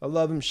 So I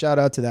love him. Shout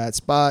out to that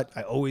spot.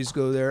 I always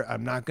go there.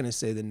 I'm not gonna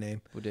say the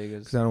name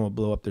bodegas because I don't want to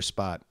blow up their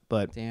spot.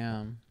 But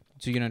damn.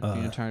 So you're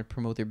gonna try to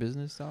promote their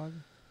business, dog?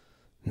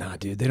 Nah,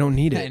 dude, they don't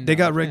need it. They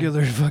got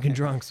regular fucking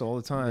drunks all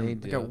the time.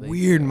 They got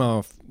weird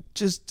mouth.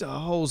 Just a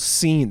whole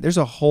scene. There's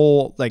a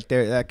whole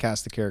that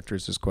cast of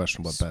characters is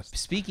questionable at best.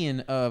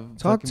 Speaking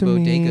of fucking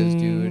bodegas,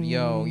 dude,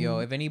 yo,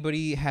 if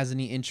anybody has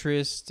any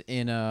interest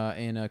in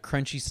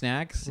crunchy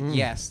snacks,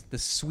 yes, the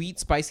sweet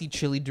spicy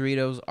chili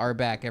Doritos are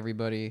back,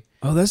 everybody.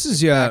 Oh, this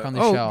is back on the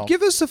shelf.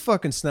 Give us a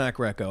fucking snack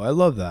reco. I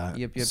love that.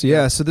 Yep.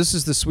 So so this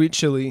is the sweet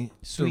chili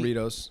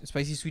Doritos,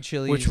 spicy sweet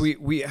chili, which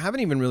we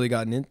haven't even really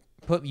gotten in.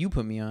 You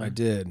put me on. I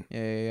did.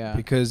 Yeah.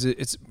 Because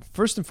it's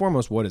first and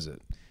foremost, what is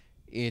it?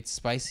 It's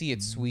spicy.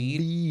 It's sweet.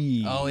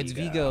 Vigo. Oh, it's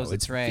Vigo's.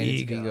 That's right.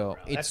 It's Vigo.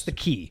 That's the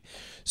key.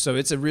 So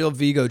it's a real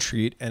Vigo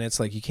treat, and it's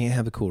like you can't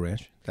have the Cool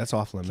Ranch. That's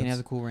off limits. Can't have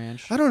the Cool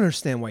Ranch. I don't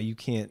understand why you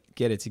can't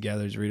get it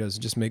together, Doritos,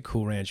 and just make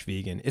Cool Ranch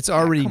vegan. It's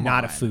already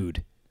not a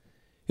food.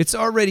 It's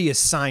already a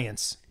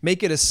science.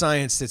 Make it a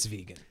science that's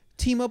vegan.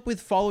 Team up with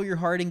Follow Your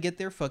Heart and get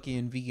their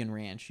fucking vegan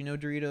ranch. You know,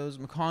 Doritos,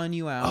 I'm calling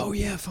you out. Oh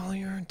yeah, Follow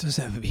Your Heart does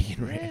have a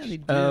vegan ranch. Yeah, they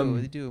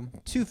do. They do.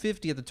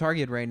 $2.50 at the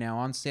Target right now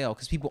on sale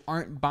because people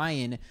aren't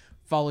buying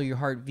Follow Your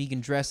Heart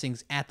vegan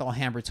dressings at the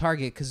Alhambra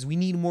Target because we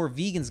need more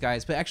vegans,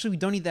 guys. But actually, we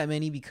don't need that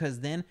many because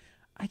then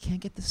I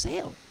can't get the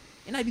sale.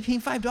 And I'd be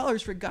paying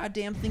 $5 for a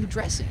goddamn thing of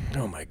dressing.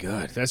 Oh my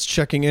God, that's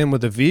checking in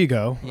with the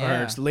Vigo,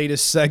 our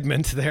latest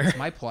segment there. That's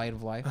my plight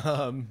of life.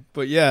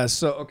 But yeah,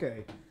 so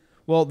okay.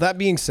 Well, that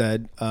being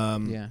said,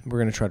 we're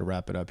gonna try to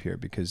wrap it up here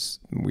because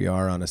we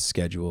are on a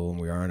schedule and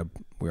we are on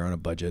a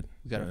budget.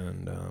 We got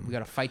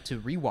to fight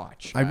to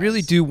rewatch. Guys. I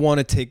really do want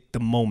to take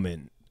the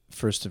moment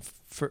first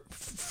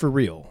for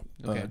real,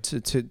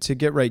 to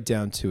get right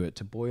down to it,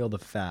 to boil the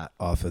fat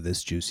off of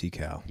this juicy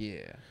cow.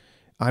 Yeah.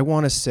 I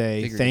want to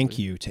say thank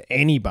you to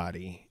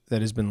anybody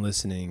that has been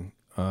listening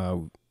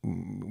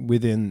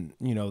within,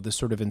 the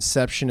sort of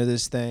inception of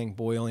this thing,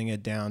 boiling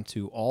it down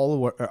to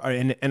all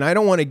and I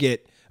don't want to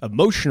get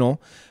emotional,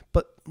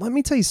 but let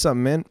me tell you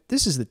something, man.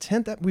 This is the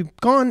 10th that we've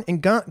gone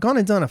and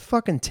done a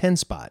fucking 10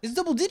 spot. It's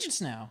double digits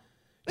now.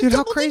 Dude,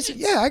 how crazy.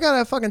 Yeah, I got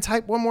to fucking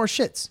type one more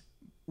shits.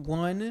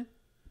 1-0.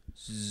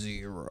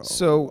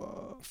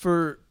 So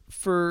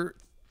for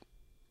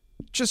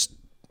just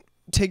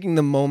taking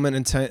the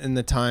moment and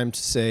the time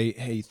to say,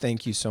 hey,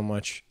 thank you so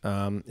much.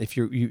 If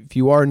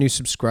you are a new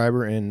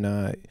subscriber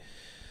and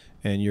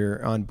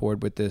you're on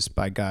board with this,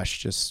 by gosh,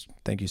 just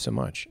thank you so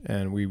much.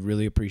 And we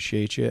really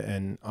appreciate you.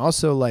 And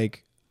also,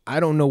 like,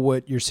 I don't know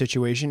what your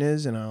situation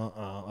is, and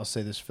I'll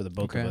say this for the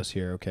both of us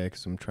here, okay?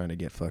 Because I'm trying to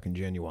get fucking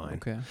genuine.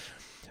 Okay.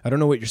 I don't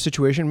know what your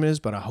situation is,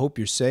 but I hope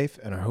you're safe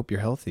and I hope you're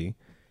healthy,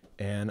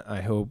 and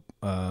I hope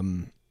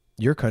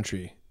your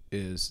country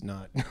is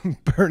not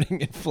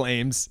burning in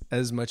flames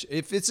as much.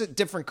 If it's a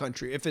different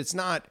country, if it's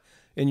not,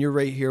 and you're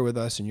right here with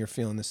us and you're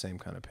feeling the same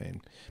kind of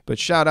pain. But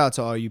shout out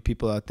to all you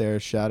people out there.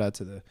 Shout out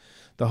to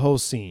the whole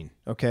scene,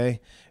 okay?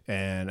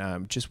 And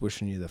I'm just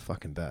wishing you the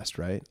fucking best,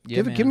 right?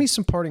 Yeah, give me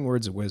some parting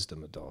words of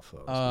wisdom,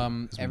 Adolfo.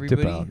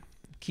 Everybody,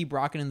 keep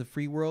rocking in the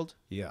free world.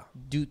 Yeah.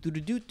 Doot.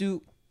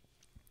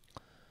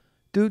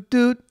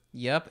 Doot.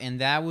 Yep,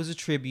 and that was a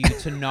tribute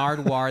to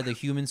Nardwar, the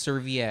human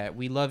serviette.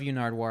 We love you,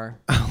 Nardwar.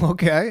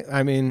 Okay.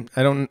 I mean,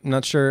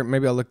 not sure.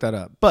 Maybe I'll look that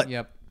up. But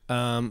yep.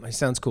 He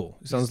sounds cool.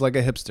 He sounds like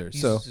a hipster.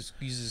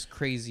 He's this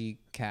crazy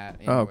cat.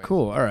 Anyway. Oh,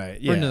 cool. All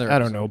right. Yeah. I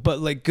don't know, but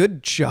like,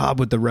 good job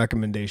with the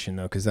recommendation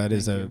though, because that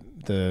is the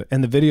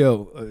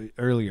video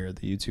earlier.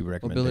 The YouTube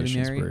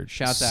recommendations were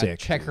Shouts sick. Out.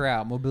 Check her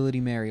out. Mobility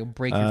Mary will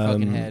break your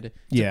fucking head.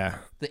 Yeah.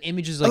 The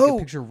image is like a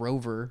picture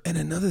Rover. And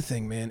another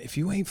thing, man, if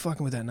you ain't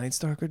fucking with that Night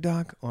Stalker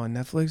doc on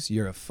Netflix,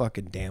 you're a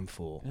fucking damn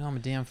fool. No, I'm a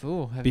damn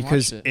fool.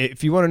 Because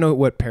if you want to know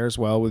what pairs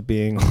well with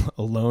being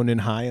alone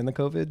and high in the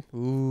COVID,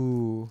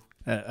 ooh.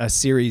 A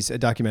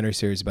documentary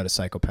series about a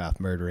psychopath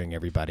murdering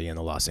everybody in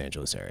the Los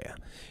Angeles area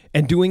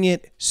and doing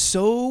it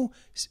so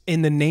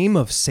in the name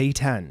of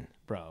Satan,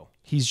 bro.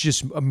 He's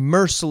just a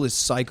merciless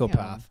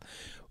psychopath,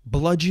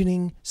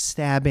 bludgeoning,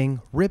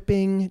 stabbing,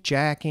 ripping,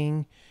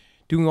 jacking,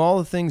 doing all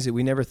the things that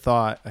we never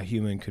thought a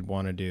human could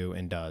want to do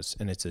and does.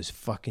 And it's just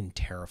fucking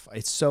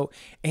terrifying.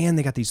 And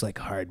they got these like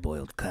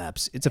hard-boiled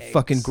cops. It's a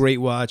fucking great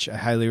watch. I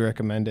highly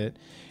recommend it.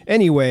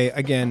 Anyway,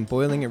 again,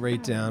 boiling it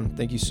right down.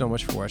 Thank you so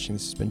much for watching.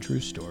 This has been True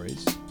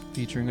Stories.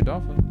 Featuring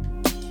Adolfo.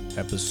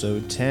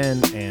 Episode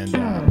 10. And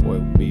boy, it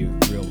would be a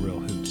real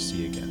hoot to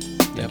see you again.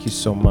 Thank you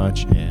so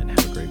much and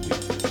have a great week.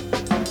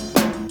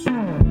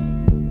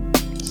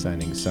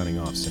 Signing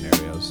off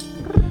scenarios.